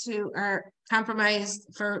compromised, who are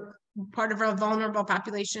compromised for part of our vulnerable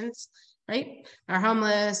populations, right? Are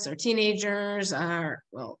homeless or teenagers, are,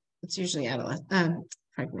 well, it's usually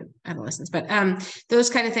pregnant adolescents, but those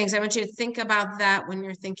kind of things. I want you to think about that when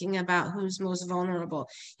you're thinking about who's most vulnerable.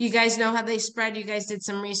 You guys know how they spread. You guys did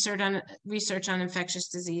some research on infectious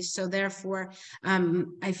disease. So therefore,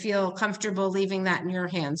 I feel comfortable leaving that in your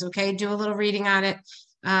hands. Okay, do a little reading on it.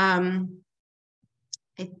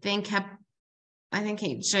 I think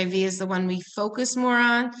HIV is the one we focus more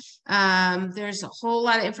on. There's a whole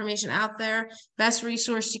lot of information out there. Best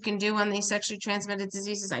resource you can do on these sexually transmitted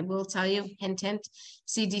diseases, I will tell you, hint, hint,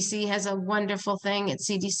 CDC has a wonderful thing at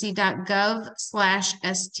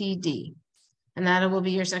cdc.gov/STD. And that will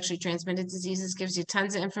be your sexually transmitted diseases, gives you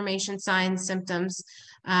tons of information, signs, symptoms,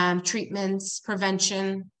 treatments,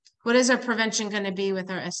 prevention. What is our prevention going to be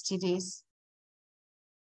with our STDs?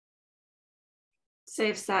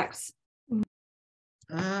 Safe sex.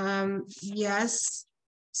 Yes.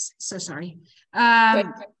 So sorry.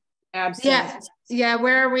 Abstinence. Yeah.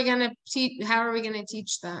 Where are we going to teach? How are we going to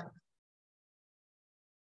teach that?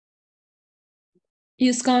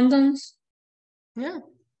 Use condoms. Yeah.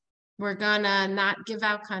 We're gonna not give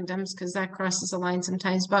out condoms because that crosses the line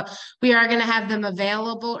sometimes, but we are gonna have them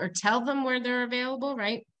available or tell them where they're available,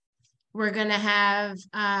 right? We're gonna have,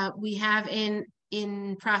 we have in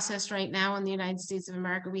process right now in the United States of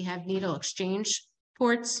America, we have needle exchange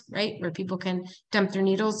ports, right? Where people can dump their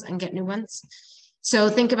needles and get new ones. So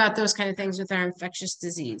think about those kind of things with our infectious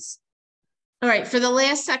disease. All right, for the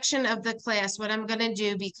last section of the class, what I'm gonna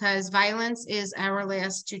do, because violence is our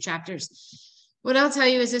last 2 chapters, what I'll tell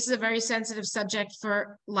you is this is a very sensitive subject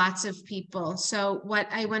for lots of people. So what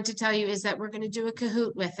I want to tell you is that we're going to do a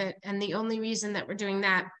Kahoot with it. And the only reason that we're doing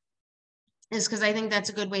that is because I think that's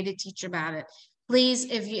a good way to teach about it. Please,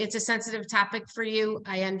 if it's a sensitive topic for you,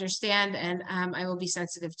 I understand, and I will be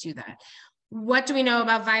sensitive to that. What do we know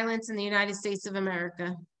about violence in the United States of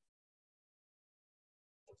America?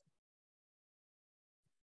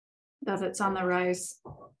 That it's on the rise.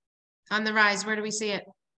 On the rise, where do we see it?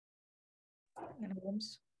 In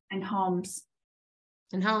homes. In homes.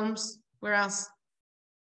 In homes. Where else?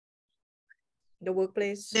 The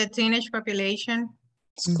workplace. The teenage population.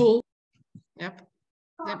 School. Yep.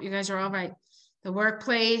 Yep, you guys are all right. The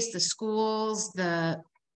workplace, the schools,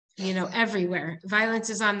 everywhere. Violence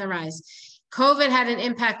is on the rise. COVID had an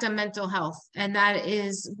impact on mental health, and that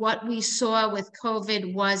is what we saw with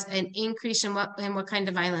COVID was an increase in what kind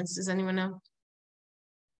of violence? Does anyone know?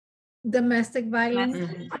 Domestic violence.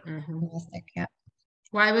 Domestic, yeah.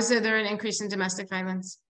 Why was there an increase in domestic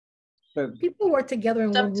violence? People were together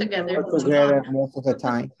and Stuck together. Together most of the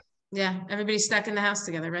time. Yeah, everybody's stuck in the house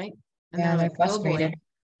together, right? And Yeah, they're like, oh, boy.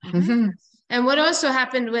 frustrated. And what also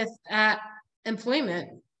happened with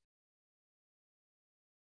employment,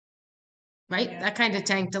 right? Yeah. That kind of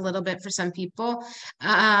tanked a little bit for some people.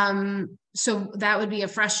 So that would be a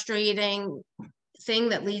frustrating thing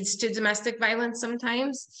that leads to domestic violence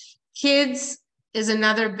sometimes. Kids is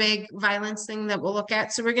another big violence thing that we'll look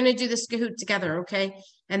at. So we're going to do this Kahoot together, okay?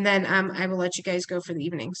 And then I will let you guys go for the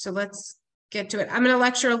evening. So let's get to it. I'm going to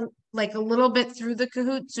lecture like a little bit through the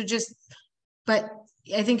Kahoot. So but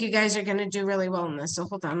I think you guys are going to do really well in this. So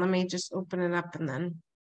hold on, let me just open it up and then.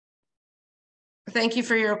 Thank you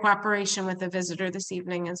for your cooperation with the visitor this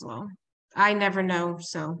evening as well. I never know,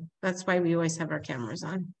 so that's why we always have our cameras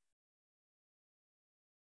on.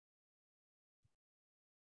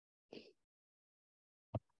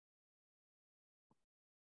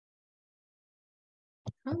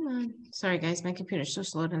 Come on. Sorry, guys, my computer's so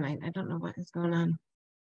slow tonight. I don't know what is going on.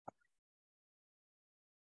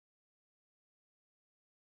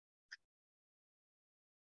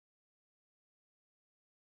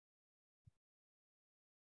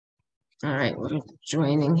 All right, we're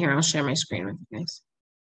joining here. I'll share my screen with you guys.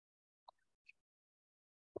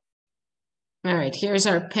 All right, here's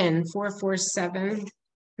our PIN,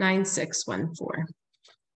 4479614.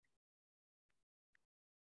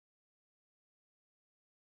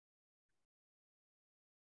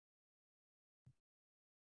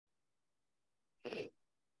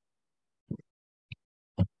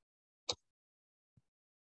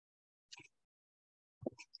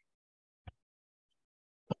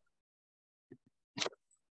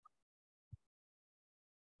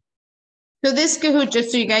 So this Kahoot, just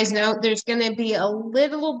so you guys know, there's going to be a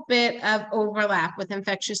little bit of overlap with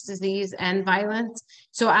infectious disease and violence.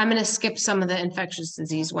 So I'm going to skip some of the infectious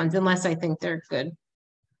disease ones, unless I think they're good.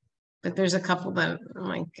 But there's a couple that I'm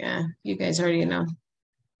like, you guys already know.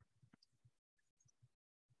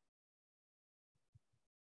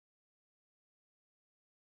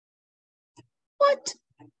 What?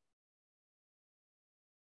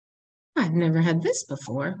 I've never had this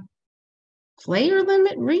before. Player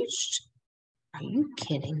limit reached? Are you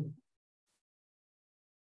kidding?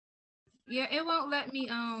 Yeah, it won't let me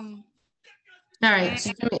All right,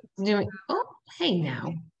 so oh, hey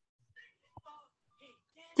now.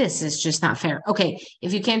 This is just not fair. Okay,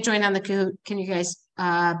 if you can't join on the Kahoot, can you guys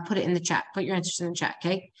put it in the chat? Put your answers in the chat,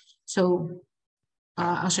 okay? So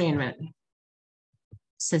I'll show you in a minute. It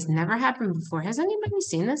says never happened before. Has anybody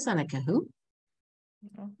seen this on a Kahoot?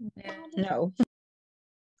 No.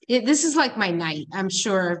 This is like my night. I'm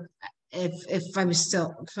sure if I'm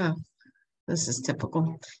still, this is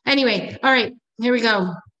typical. Anyway, all right, here we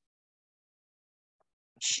go.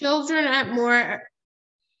 Children at more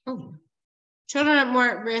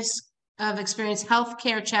at risk of experiencing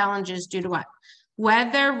healthcare challenges due to what?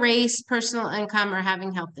 Whether, race, personal income, or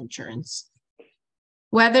having health insurance.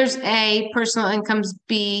 Whether's A, personal income's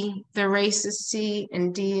B, the race is C,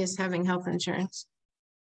 and D is having health insurance.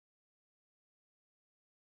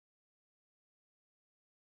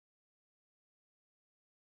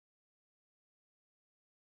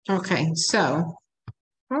 Okay, so,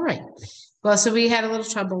 all right. Well, so we had a little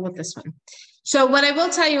trouble with this one. So what I will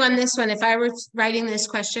tell you on this one, if I were writing this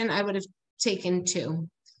question, I would have taken 2.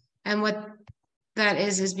 And what that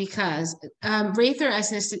is because race or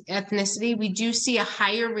ethnicity, we do see a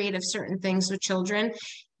higher rate of certain things with children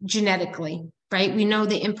genetically, right? We know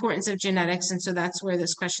the importance of genetics, and so that's where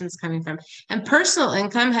this question is coming from. And personal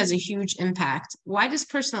income has a huge impact. Why does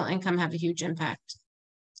personal income have a huge impact?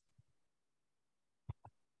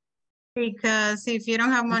 Because if you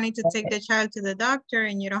don't have money to take the child to the doctor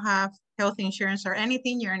and you don't have health insurance or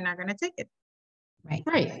anything, you're not going to take it. Right.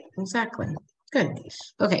 Right. Exactly. Good.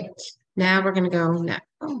 Okay. Now we're going to go next.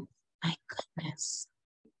 Oh my goodness.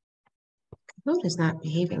 Kahoot is not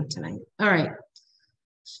behaving tonight. All right.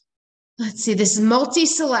 Let's see. This is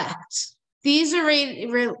multi-select. These are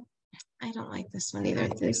I don't like this one either.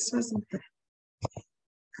 This wasn't the...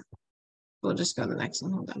 We'll just go to the next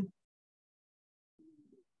one. Hold on.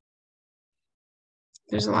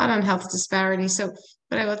 There's a lot on health disparity. So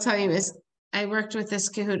what I will tell you is I worked with this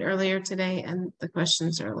Kahoot earlier today and the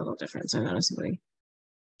questions are a little different. So I noticed somebody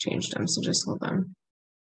changed them. So just hold on.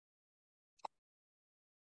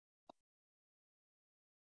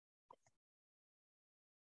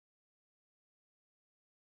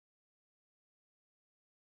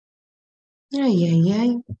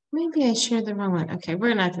 Yeah. Maybe I shared the wrong one. Okay,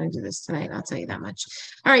 we're not going to do this tonight. I'll tell you that much.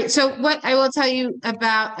 All right. So what I will tell you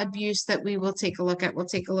about abuse that we will take a look at, we'll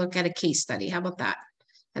take a look at a case study. How about that?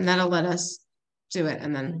 And that'll let us do it.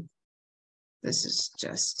 And then this is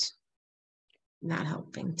just not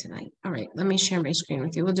helping tonight. All right. Let me share my screen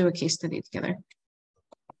with you. We'll do a case study together.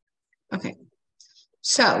 Okay.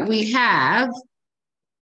 So we have,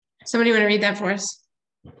 somebody want to read that for us?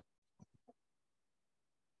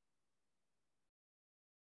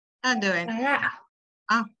 I'll do it.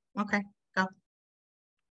 Oh, okay, go.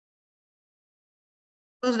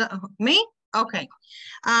 Who's that? Me? Okay.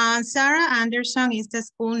 Sarah Anderson is the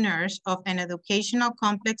school nurse of an educational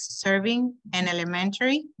complex serving an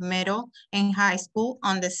elementary, middle, and high school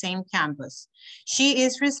on the same campus. She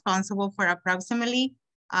is responsible for approximately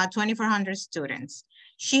 2,400 students.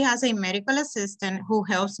 She has a medical assistant who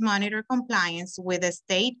helps monitor compliance with the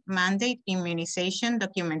state mandate immunization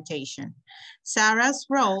documentation. Sarah's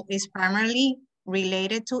role is primarily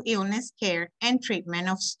related to illness care and treatment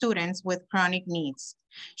of students with chronic needs.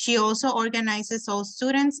 She also organizes all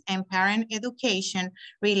students and parent education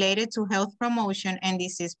related to health promotion and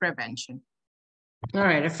disease prevention. All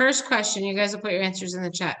right, our first question, you guys will put your answers in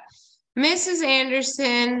the chat. Mrs.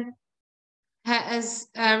 Anderson has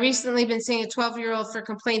recently been seeing a 12-year-old for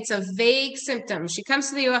complaints of vague symptoms. She comes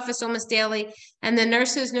to the office almost daily, and the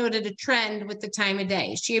nurse has noted a trend with the time of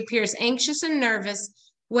day. She appears anxious and nervous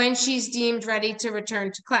when she's deemed ready to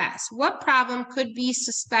return to class. What problem could be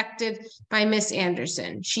suspected by Miss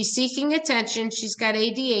Anderson? She's seeking attention. She's got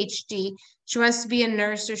ADHD. She wants to be a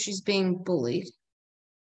nurse, or she's being bullied.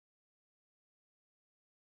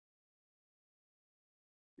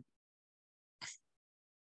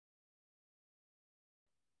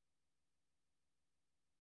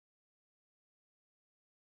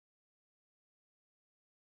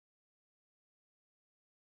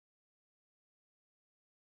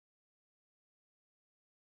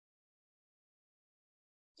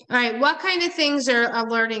 All right, what kind of things are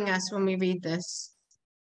alerting us when we read this?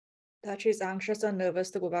 That she's anxious and nervous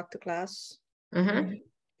to go back to class. Mm-hmm.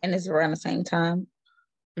 And it's around the same time.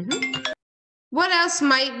 Mm-hmm. What else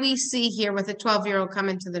might we see here with a 12-year-old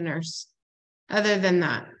coming to the nurse, other than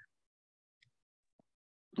that?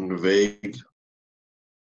 Vague.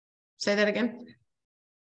 Say that again.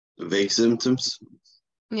 Vague symptoms.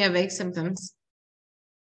 Yeah, vague symptoms.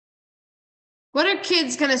 What are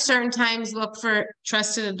kids going to certain times look for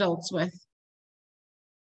trusted adults with?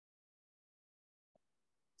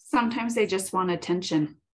 Sometimes they just want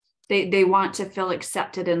attention. They want to feel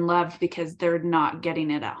accepted and loved because they're not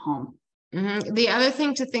getting it at home. Mm-hmm. The other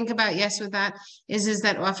thing to think about, yes, with that is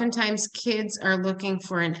that oftentimes kids are looking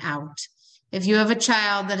for an out. If you have a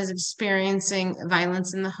child that is experiencing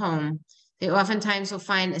violence in the home, they oftentimes will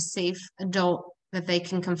find a safe adult that they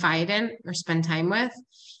can confide in or spend time with.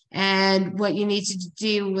 And what you need to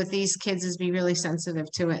do with these kids is be really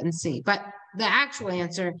sensitive to it and see. But the actual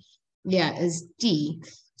answer, yeah, is D.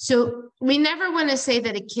 So we never want to say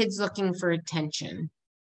that a kid's looking for attention,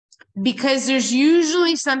 because there's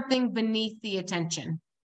usually something beneath the attention.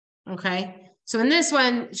 Okay. So in this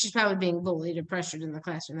one, she's probably being bullied or pressured in the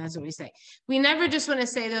classroom. That's what we say. We never just want to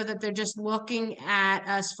say, though, that they're just looking at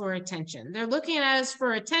us for attention. They're looking at us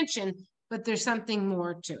for attention, but there's something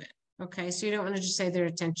more to it. Okay, so you don't want to just say they're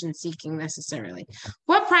attention seeking necessarily.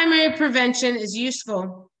 What primary prevention is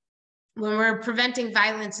useful when we're preventing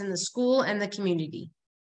violence in the school and the community?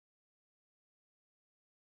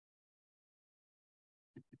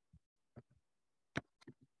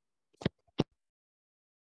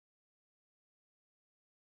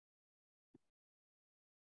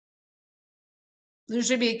 There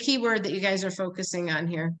should be a keyword that you guys are focusing on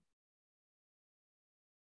here.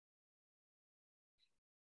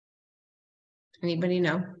 Anybody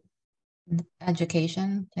know?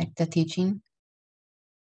 Education, like the teaching?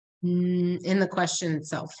 In the question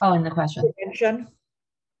itself. Oh, in the question. Prevention.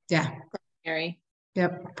 Yeah. Primary.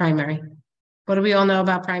 Yep, primary. What do we all know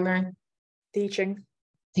about primary? Teaching.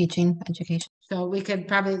 Teaching, education. So we could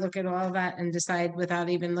probably look at all of that and decide without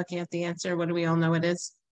even looking at the answer, what do we all know it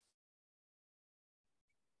is?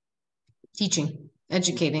 Teaching,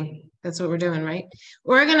 educating. That's what we're doing, right?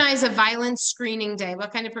 Organize a violence screening day.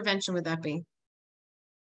 What kind of prevention would that be?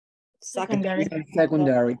 Secondary.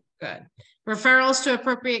 Secondary. Good. Referrals to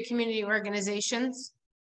appropriate community organizations.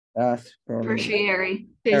 That's probably Tertiary.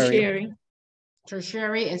 Tertiary.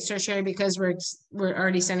 Tertiary and tertiary, because we're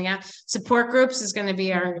already sending out. Support groups is going to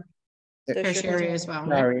be our tertiary as well.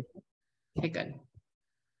 Right? Okay, good.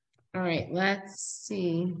 All right, let's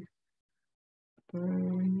see.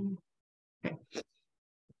 Okay.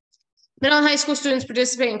 Middle and high school students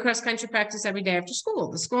participate in cross-country practice every day after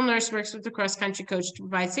school. The school nurse works with the cross-country coach to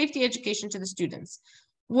provide safety education to the students.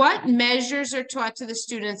 What measures are taught to the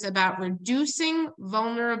students about reducing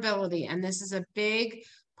vulnerability? And this is a big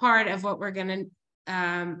part of what we're going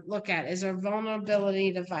to look at, is our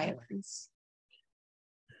vulnerability to violence.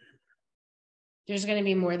 There's going to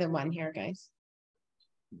be more than one here, guys.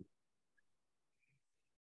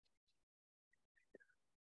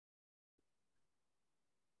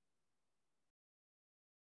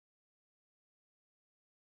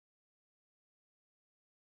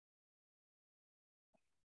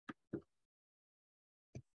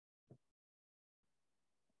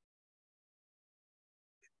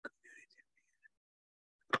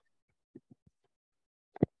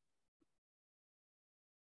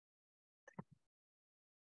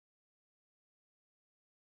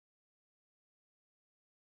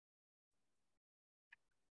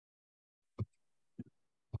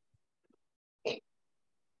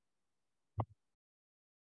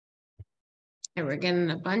 Okay, we're getting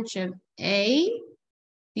a bunch of A,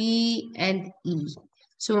 B, and E.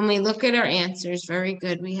 So when we look at our answers, very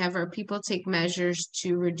good. We have our people take measures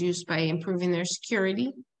to reduce by improving their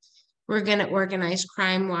security. We're going to organize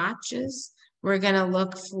crime watches. We're going to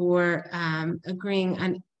look for agreeing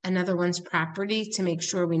on another one's property to make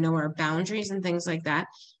sure we know our boundaries and things like that,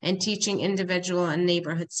 and teaching individual and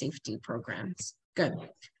neighborhood safety programs. Good.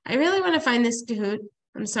 I really want to find this Kahoot.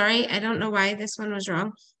 I'm sorry, I don't know why this one was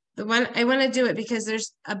wrong. The one I want to do it because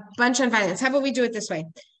there's a bunch on violence. How about we do it this way?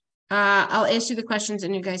 I'll ask you the questions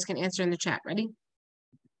and you guys can answer in the chat. Ready?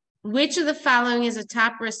 Which of the following is a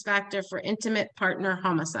top risk factor for intimate partner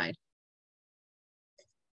homicide?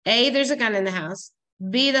 A, there's a gun in the house.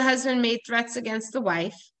 B, the husband made threats against the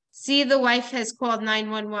wife. C, the wife has called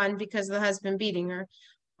 911 because of the husband beating her.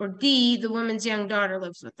 Or D, the woman's young daughter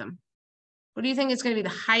lives with them. What do you think is going to be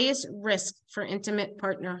the highest risk for intimate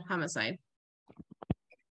partner homicide?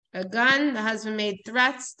 A gun, the husband made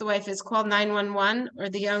threats, the wife has called 911, or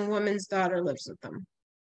the young woman's daughter lives with them?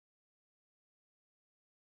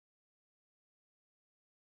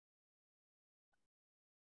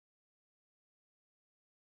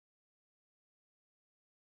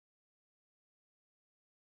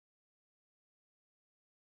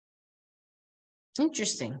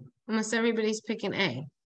 Interesting. Almost everybody's picking A.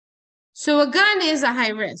 So a gun is a high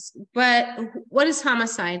risk, but what is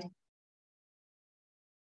homicide?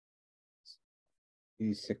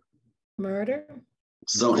 Murder?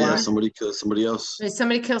 So yeah, somebody kills somebody else.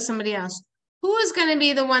 Somebody kills somebody else. Who is going to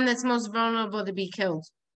be the one that's most vulnerable to be killed?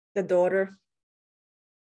 The daughter.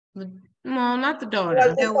 No, not the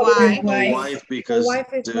daughter. The wife. The wife, because The wife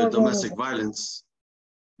is the more domestic vulnerable. violence.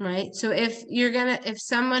 Right. So if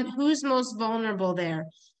someone who's most vulnerable there,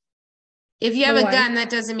 if you have The a wife. gun, that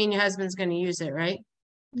doesn't mean your husband's going to use it, right?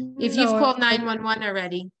 If you've No, called 911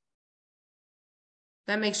 already,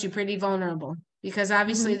 that makes you pretty vulnerable because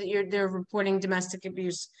obviously they're reporting domestic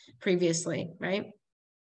abuse previously, right?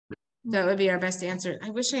 That would be our best answer. I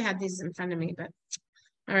wish I had these in front of me, but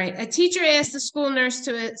all right. A teacher asked the school nurse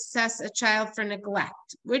to assess a child for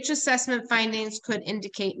neglect. Which assessment findings could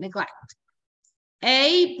indicate neglect?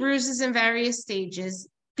 A, bruises in various stages.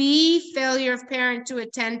 B, failure of parent to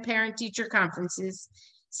attend parent-teacher conferences.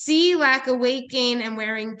 C, lack of weight gain and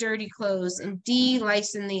wearing dirty clothes. And D,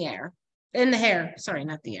 lice in the hair. Sorry,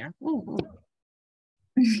 not the air. Ooh, ooh.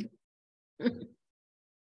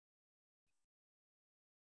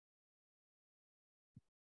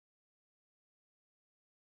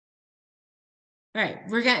 All right,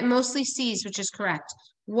 we're getting mostly C's, which is correct.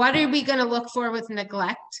 What are we going to look for with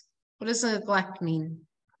neglect? What does neglect mean?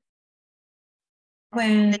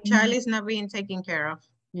 When the child is not being taken care of.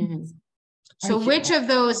 So which of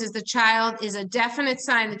those is a definite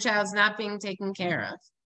sign the child's not being taken care of?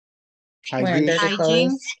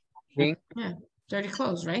 Hygiene. Yeah, dirty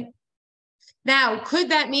clothes, right? Now, could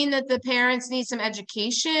that mean that the parents need some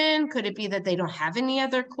education? Could it be that they don't have any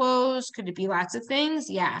other clothes? Could it be lots of things?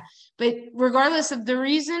 Yeah. But regardless of the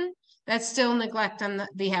reason, that's still neglect on the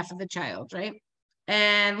behalf of the child, right?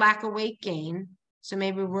 And lack of weight gain. So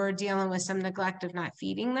maybe we're dealing with some neglect of not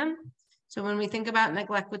feeding them. So when we think about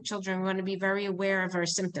neglect with children, we want to be very aware of our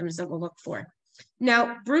symptoms that we'll look for.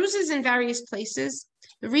 Now, bruises in various places.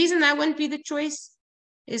 The reason that wouldn't be the choice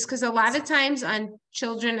is because a lot of times on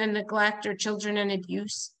children and neglect or children and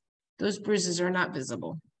abuse, those bruises are not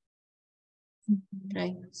visible.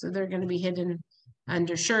 Okay, so they're going to be hidden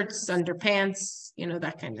under shirts, under pants,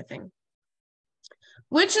 that kind of thing.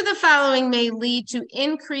 Which of the following may lead to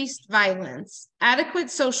increased violence?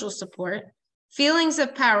 Adequate social support, feelings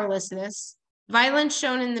of powerlessness, violence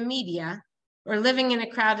shown in the media, or living in a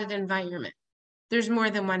crowded environment? There's more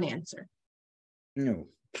than one answer. No.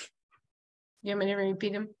 You want me to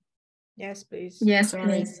repeat them? Yes, please. Yes, Sorry.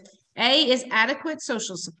 please. A is adequate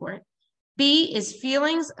social support. B is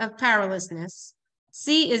feelings of powerlessness.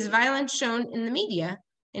 C is violence shown in the media.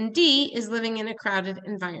 And D is living in a crowded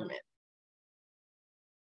environment.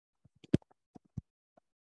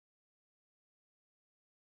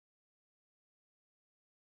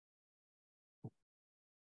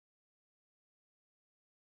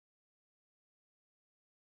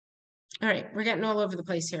 All right, we're getting all over the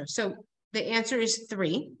place here. So the answer is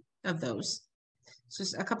 3 of those. So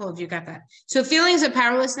a couple of you got that. So feelings of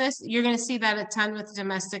powerlessness, you're going to see that a ton with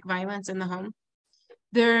domestic violence in the home.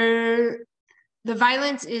 The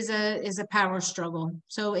violence is a power struggle.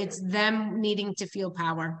 So it's them needing to feel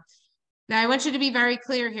power. Now I want you to be very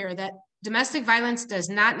clear here that domestic violence does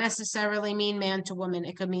not necessarily mean man to woman.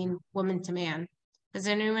 It could mean woman to man. Has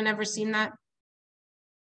anyone ever seen that?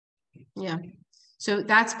 Yeah. So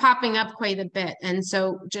that's popping up quite a bit. And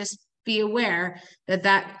so just be aware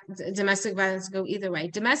that domestic violence go either way.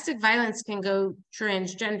 Domestic violence can go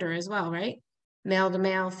transgender as well, right? Male to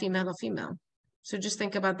male, female to female. So just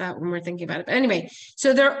think about that when we're thinking about it. But anyway,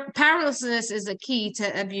 so powerlessness is a key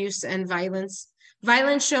to abuse and violence.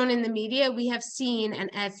 Violence shown in the media, we have seen, and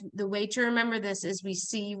the way to remember this is we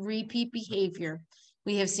see repeat behavior.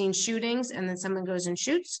 We have seen shootings and then someone goes and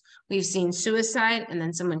shoots. We've seen suicide and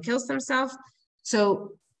then someone kills themselves.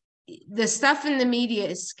 So the stuff in the media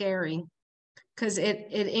is scary because it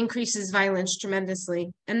increases violence tremendously.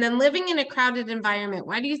 And then living in a crowded environment,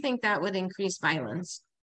 why do you think that would increase violence?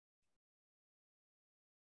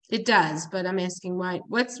 It does, but I'm asking why.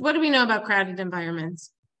 What do we know about crowded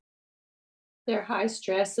environments? They're high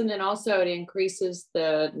stress, and then also it increases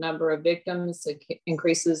the number of victims, it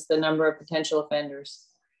increases the number of potential offenders.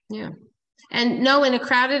 Yeah. And no, in a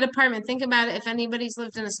crowded apartment, think about it. If anybody's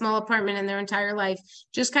lived in a small apartment in their entire life,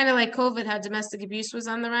 just kind of like COVID, how domestic abuse was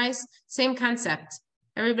on the rise, same concept.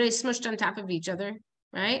 Everybody's smushed on top of each other,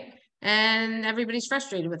 right? And everybody's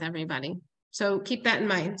frustrated with everybody. So keep that in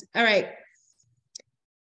mind. All right.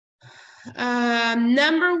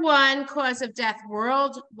 Number one cause of death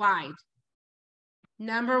worldwide.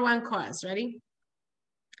 Number one cause, ready?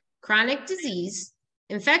 Chronic disease,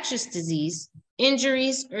 infectious disease,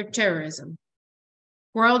 injuries, or terrorism.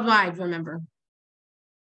 Worldwide, remember.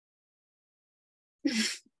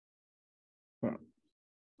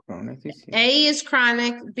 A is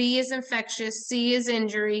chronic, B is infectious, C is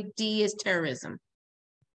injury, D is terrorism.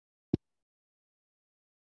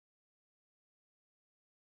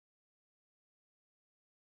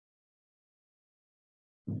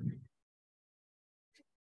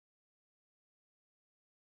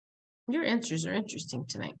 Your answers are interesting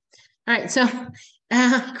tonight. All right, so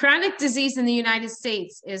chronic disease in the United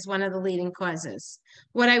States is one of the leading causes.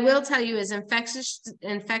 What I will tell you is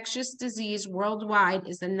infectious disease worldwide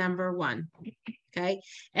is the number one, okay?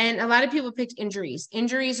 And a lot of people picked injuries.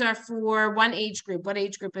 Injuries are for one age group. What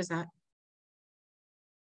age group is that?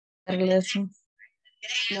 Adolescents.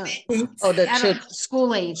 No. Oh, the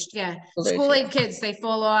school-aged, yeah. School-aged kids, they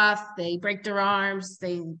fall off, they break their arms,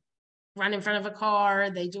 they run in front of a car,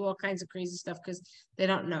 they do all kinds of crazy stuff because they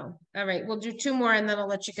don't know. All right, we'll do two more and then I'll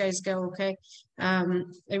let you guys go, okay? I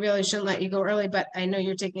really shouldn't let you go early, but I know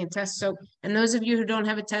you're taking a test. So, and those of you who don't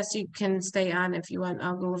have a test, you can stay on if you want.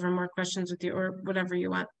 I'll go over more questions with you or whatever you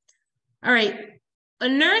want. All right, a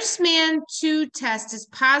NurseMan 2 test is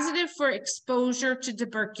positive for exposure to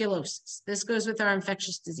tuberculosis. This goes with our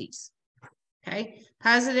infectious disease, okay?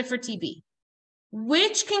 Positive for TB.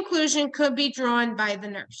 Which conclusion could be drawn by the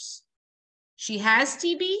nurse? She has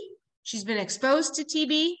TB, she's been exposed to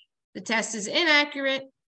TB, the test is inaccurate,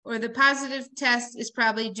 or the positive test is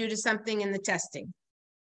probably due to something in the testing.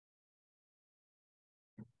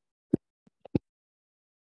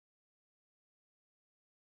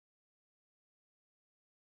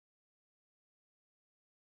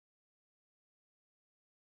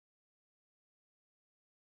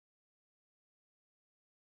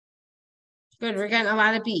 Good, we're getting a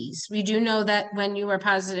lot of B's. We do know that when you are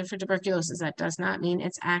positive for tuberculosis, that does not mean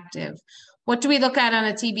it's active. What do we look at on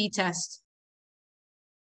a TB test?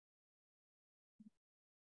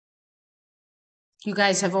 You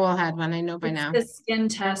guys have all had one, I know by now. The skin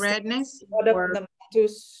test. Redness.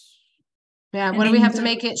 Yeah, what do we have to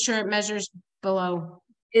make it sure it measures below?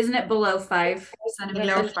 Isn't it below 5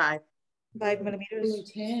 centimeters? Below 5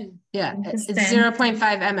 millimeters. 10. Yeah, it's 0.5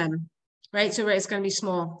 mm, right? So it's going to be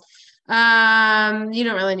small. You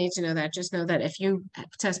don't really need to know that. Just know that if you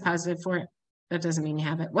test positive for it, that doesn't mean you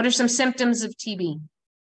have it. What are some symptoms of TB?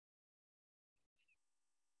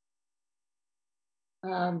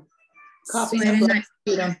 Coughing up bloody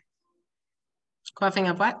sputum. Coughing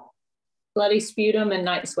up what? Bloody sputum and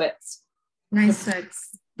night sweats. Night sweats.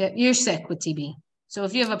 Yeah, you're sick with TB. So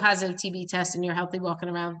if you have a positive TB test and you're healthy walking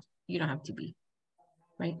around, you don't have TB,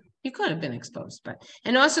 right? You could have been exposed, but,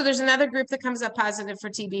 and also there's another group that comes up positive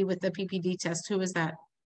for TB with the PPD test. Who is that?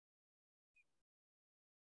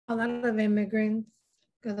 A lot of immigrants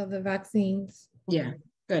because of the vaccines. Yeah,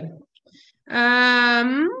 good.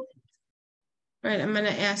 Right, I'm going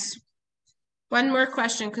to ask one more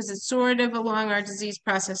question because it's sort of along our disease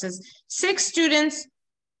processes. 6 students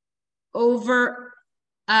over,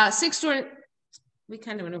 we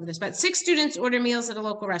kind of went over this, but 6 students order meals at a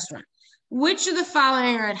local restaurant. Which of the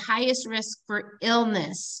following are at highest risk for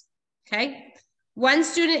illness? Okay. 1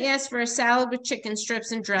 student asked for a salad with chicken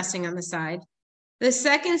strips and dressing on the side. The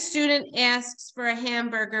second student asks for a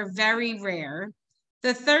hamburger, very rare.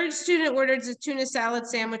 The third student orders a tuna salad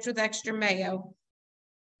sandwich with extra mayo.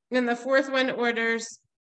 And the fourth one orders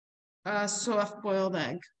a soft boiled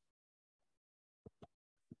egg.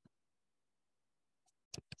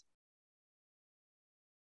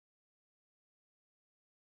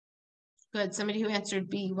 Good. Somebody who answered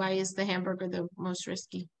B. Why is the hamburger the most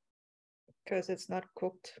risky? Because it's not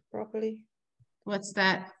cooked properly. What's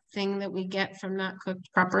that thing that we get from not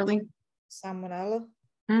cooked properly? Salmonella.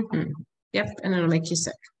 Mm-hmm. Yep, and it'll make you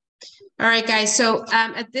sick. All right, guys. So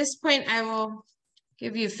at this point, I will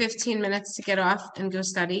give you 15 minutes to get off and go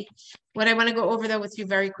study. What I want to go over, though, with you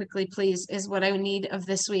very quickly, please, is what I need of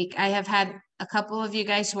this week. I have had a couple of you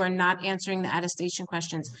guys who are not answering the attestation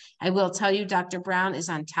questions. I will tell you, Dr. Brown is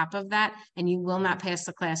on top of that, and you will not pass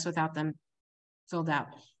the class without them filled out.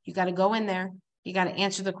 You got to go in there. You got to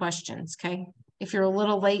answer the questions, okay? If you're a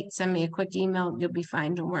little late, send me a quick email. You'll be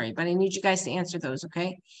fine. Don't worry. But I need you guys to answer those,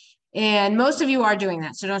 okay? And most of you are doing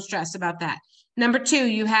that, so don't stress about that. Number 2,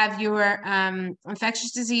 you have your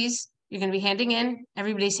infectious disease. You're going to be handing in.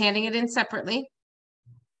 Everybody's handing it in separately.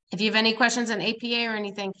 If you have any questions on APA or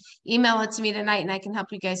anything, email it to me tonight and I can help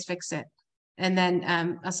you guys fix it. And then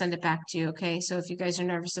I'll send it back to you, okay? So if you guys are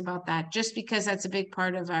nervous about that, just because that's a big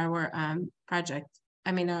part of our project,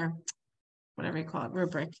 I mean, our, whatever you call it,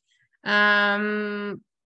 rubric. I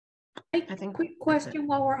think quick question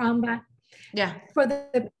while we're on that. Yeah. For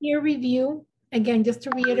the peer review, again, just to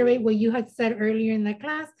reiterate what you had said earlier in the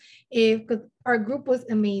class, because our group was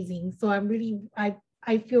amazing. So I'm really,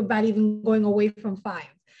 I feel bad even going away from 5.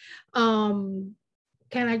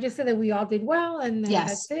 Can I just say that we all did well and then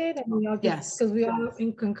that's it? And we all just, because we all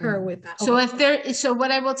concur with that. So if there, so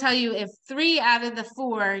what I will tell you, if 3 out of the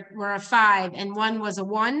 4 were a 5 and 1 was a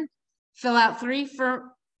 1, fill out 3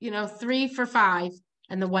 for, 3 for 5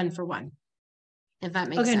 and the 1 for 1. If that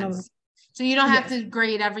makes sense. No. So you don't have to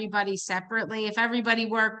grade everybody separately. If everybody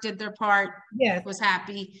worked, did their part, was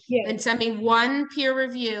happy, then send me 1 peer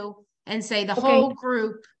review and say the whole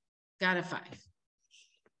group got a 5.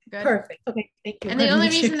 Good. Perfect. Okay. Thank you. And the only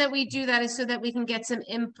reason that we do that is so that we can get some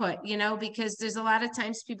input, because there's a lot of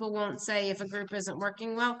times people won't say if a group isn't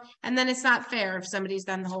working well, and then it's not fair if somebody's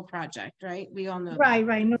done the whole project, right? We all know.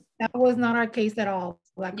 Right. No, that was not our case at all.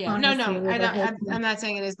 Like, yeah, honestly, no, I'm not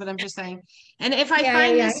saying it is, but I'm just saying. And if I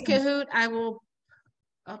find this Kahoot,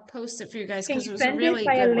 I'll post it for you guys because it was a really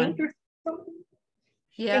good one.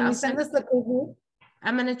 Yeah, can you send us the Kahoot?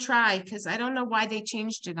 I'm gonna try because I don't know why they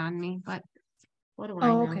changed it on me, but what do I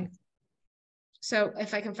know? Okay. So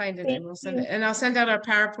if I can find it, I will send it. And I'll send out our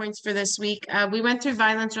PowerPoints for this week. We went through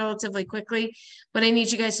violence relatively quickly. What I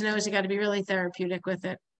need you guys to know is you got to be really therapeutic with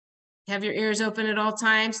it. Have your ears open at all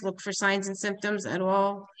times. Look for signs and symptoms at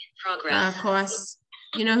all costs.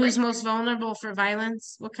 You know who's most vulnerable for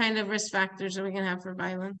violence? What kind of risk factors are we going to have for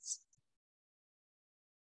violence?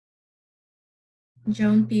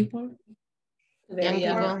 Young people.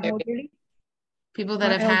 Young people. People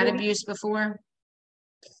that have had abuse before.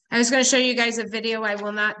 I was going to show you guys a video. I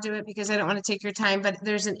will not do it because I don't want to take your time, but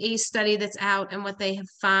there's an ACE study that's out, and what they have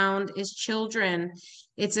found is children.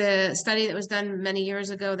 It's a study that was done many years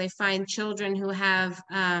ago. They find children who have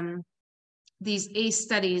these ACE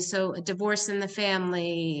studies, so a divorce in the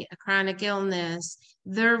family, a chronic illness,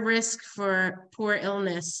 their risk for poor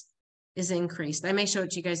illness is increased. I may show it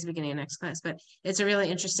to you guys at the beginning of next class, but it's a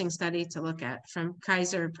really interesting study to look at from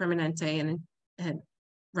Kaiser Permanente and had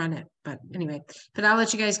run it. But anyway, but I'll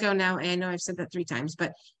let you guys go now. I know I've said that 3 times,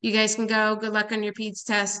 but you guys can go. Good luck on your PEDS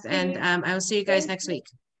test, and I will see you guys next week.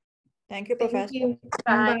 Thank you, Professor. Thank you.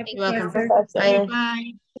 Bye. You're welcome. Bye.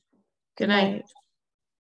 Bye. Good night.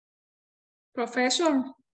 Professor.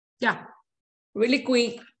 Yeah. Really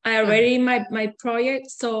quick. I already my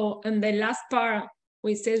project. So in the last part,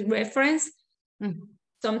 we says reference.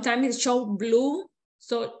 Sometimes it shows blue.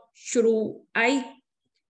 So should I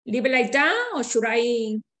leave it like that, or should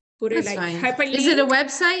I put it like hyperlink? Is it a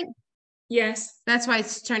website? Yes. That's why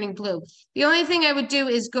it's turning blue. The only thing I would do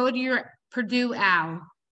is go to your Purdue OWL.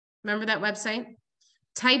 Remember that website?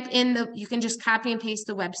 Type in you can just copy and paste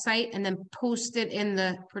the website and then post it in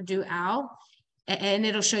the Purdue OWL, and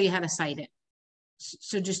it'll show you how to cite it.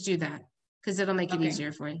 So just do that because it'll make it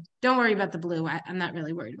easier for you. Don't worry about the blue. I'm not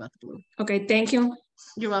really worried about the blue. Okay, thank you.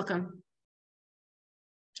 You're welcome.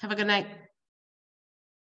 Have a good night.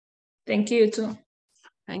 Thank you too.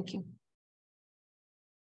 Thank you.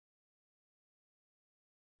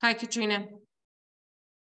 Hi, Katrina.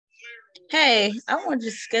 Hey, I want to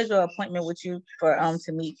just schedule an appointment with you for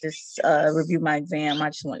to meet this review my exam. I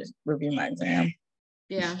just want to review my exam.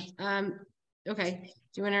 Yeah. Okay.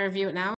 Do you want to review it now?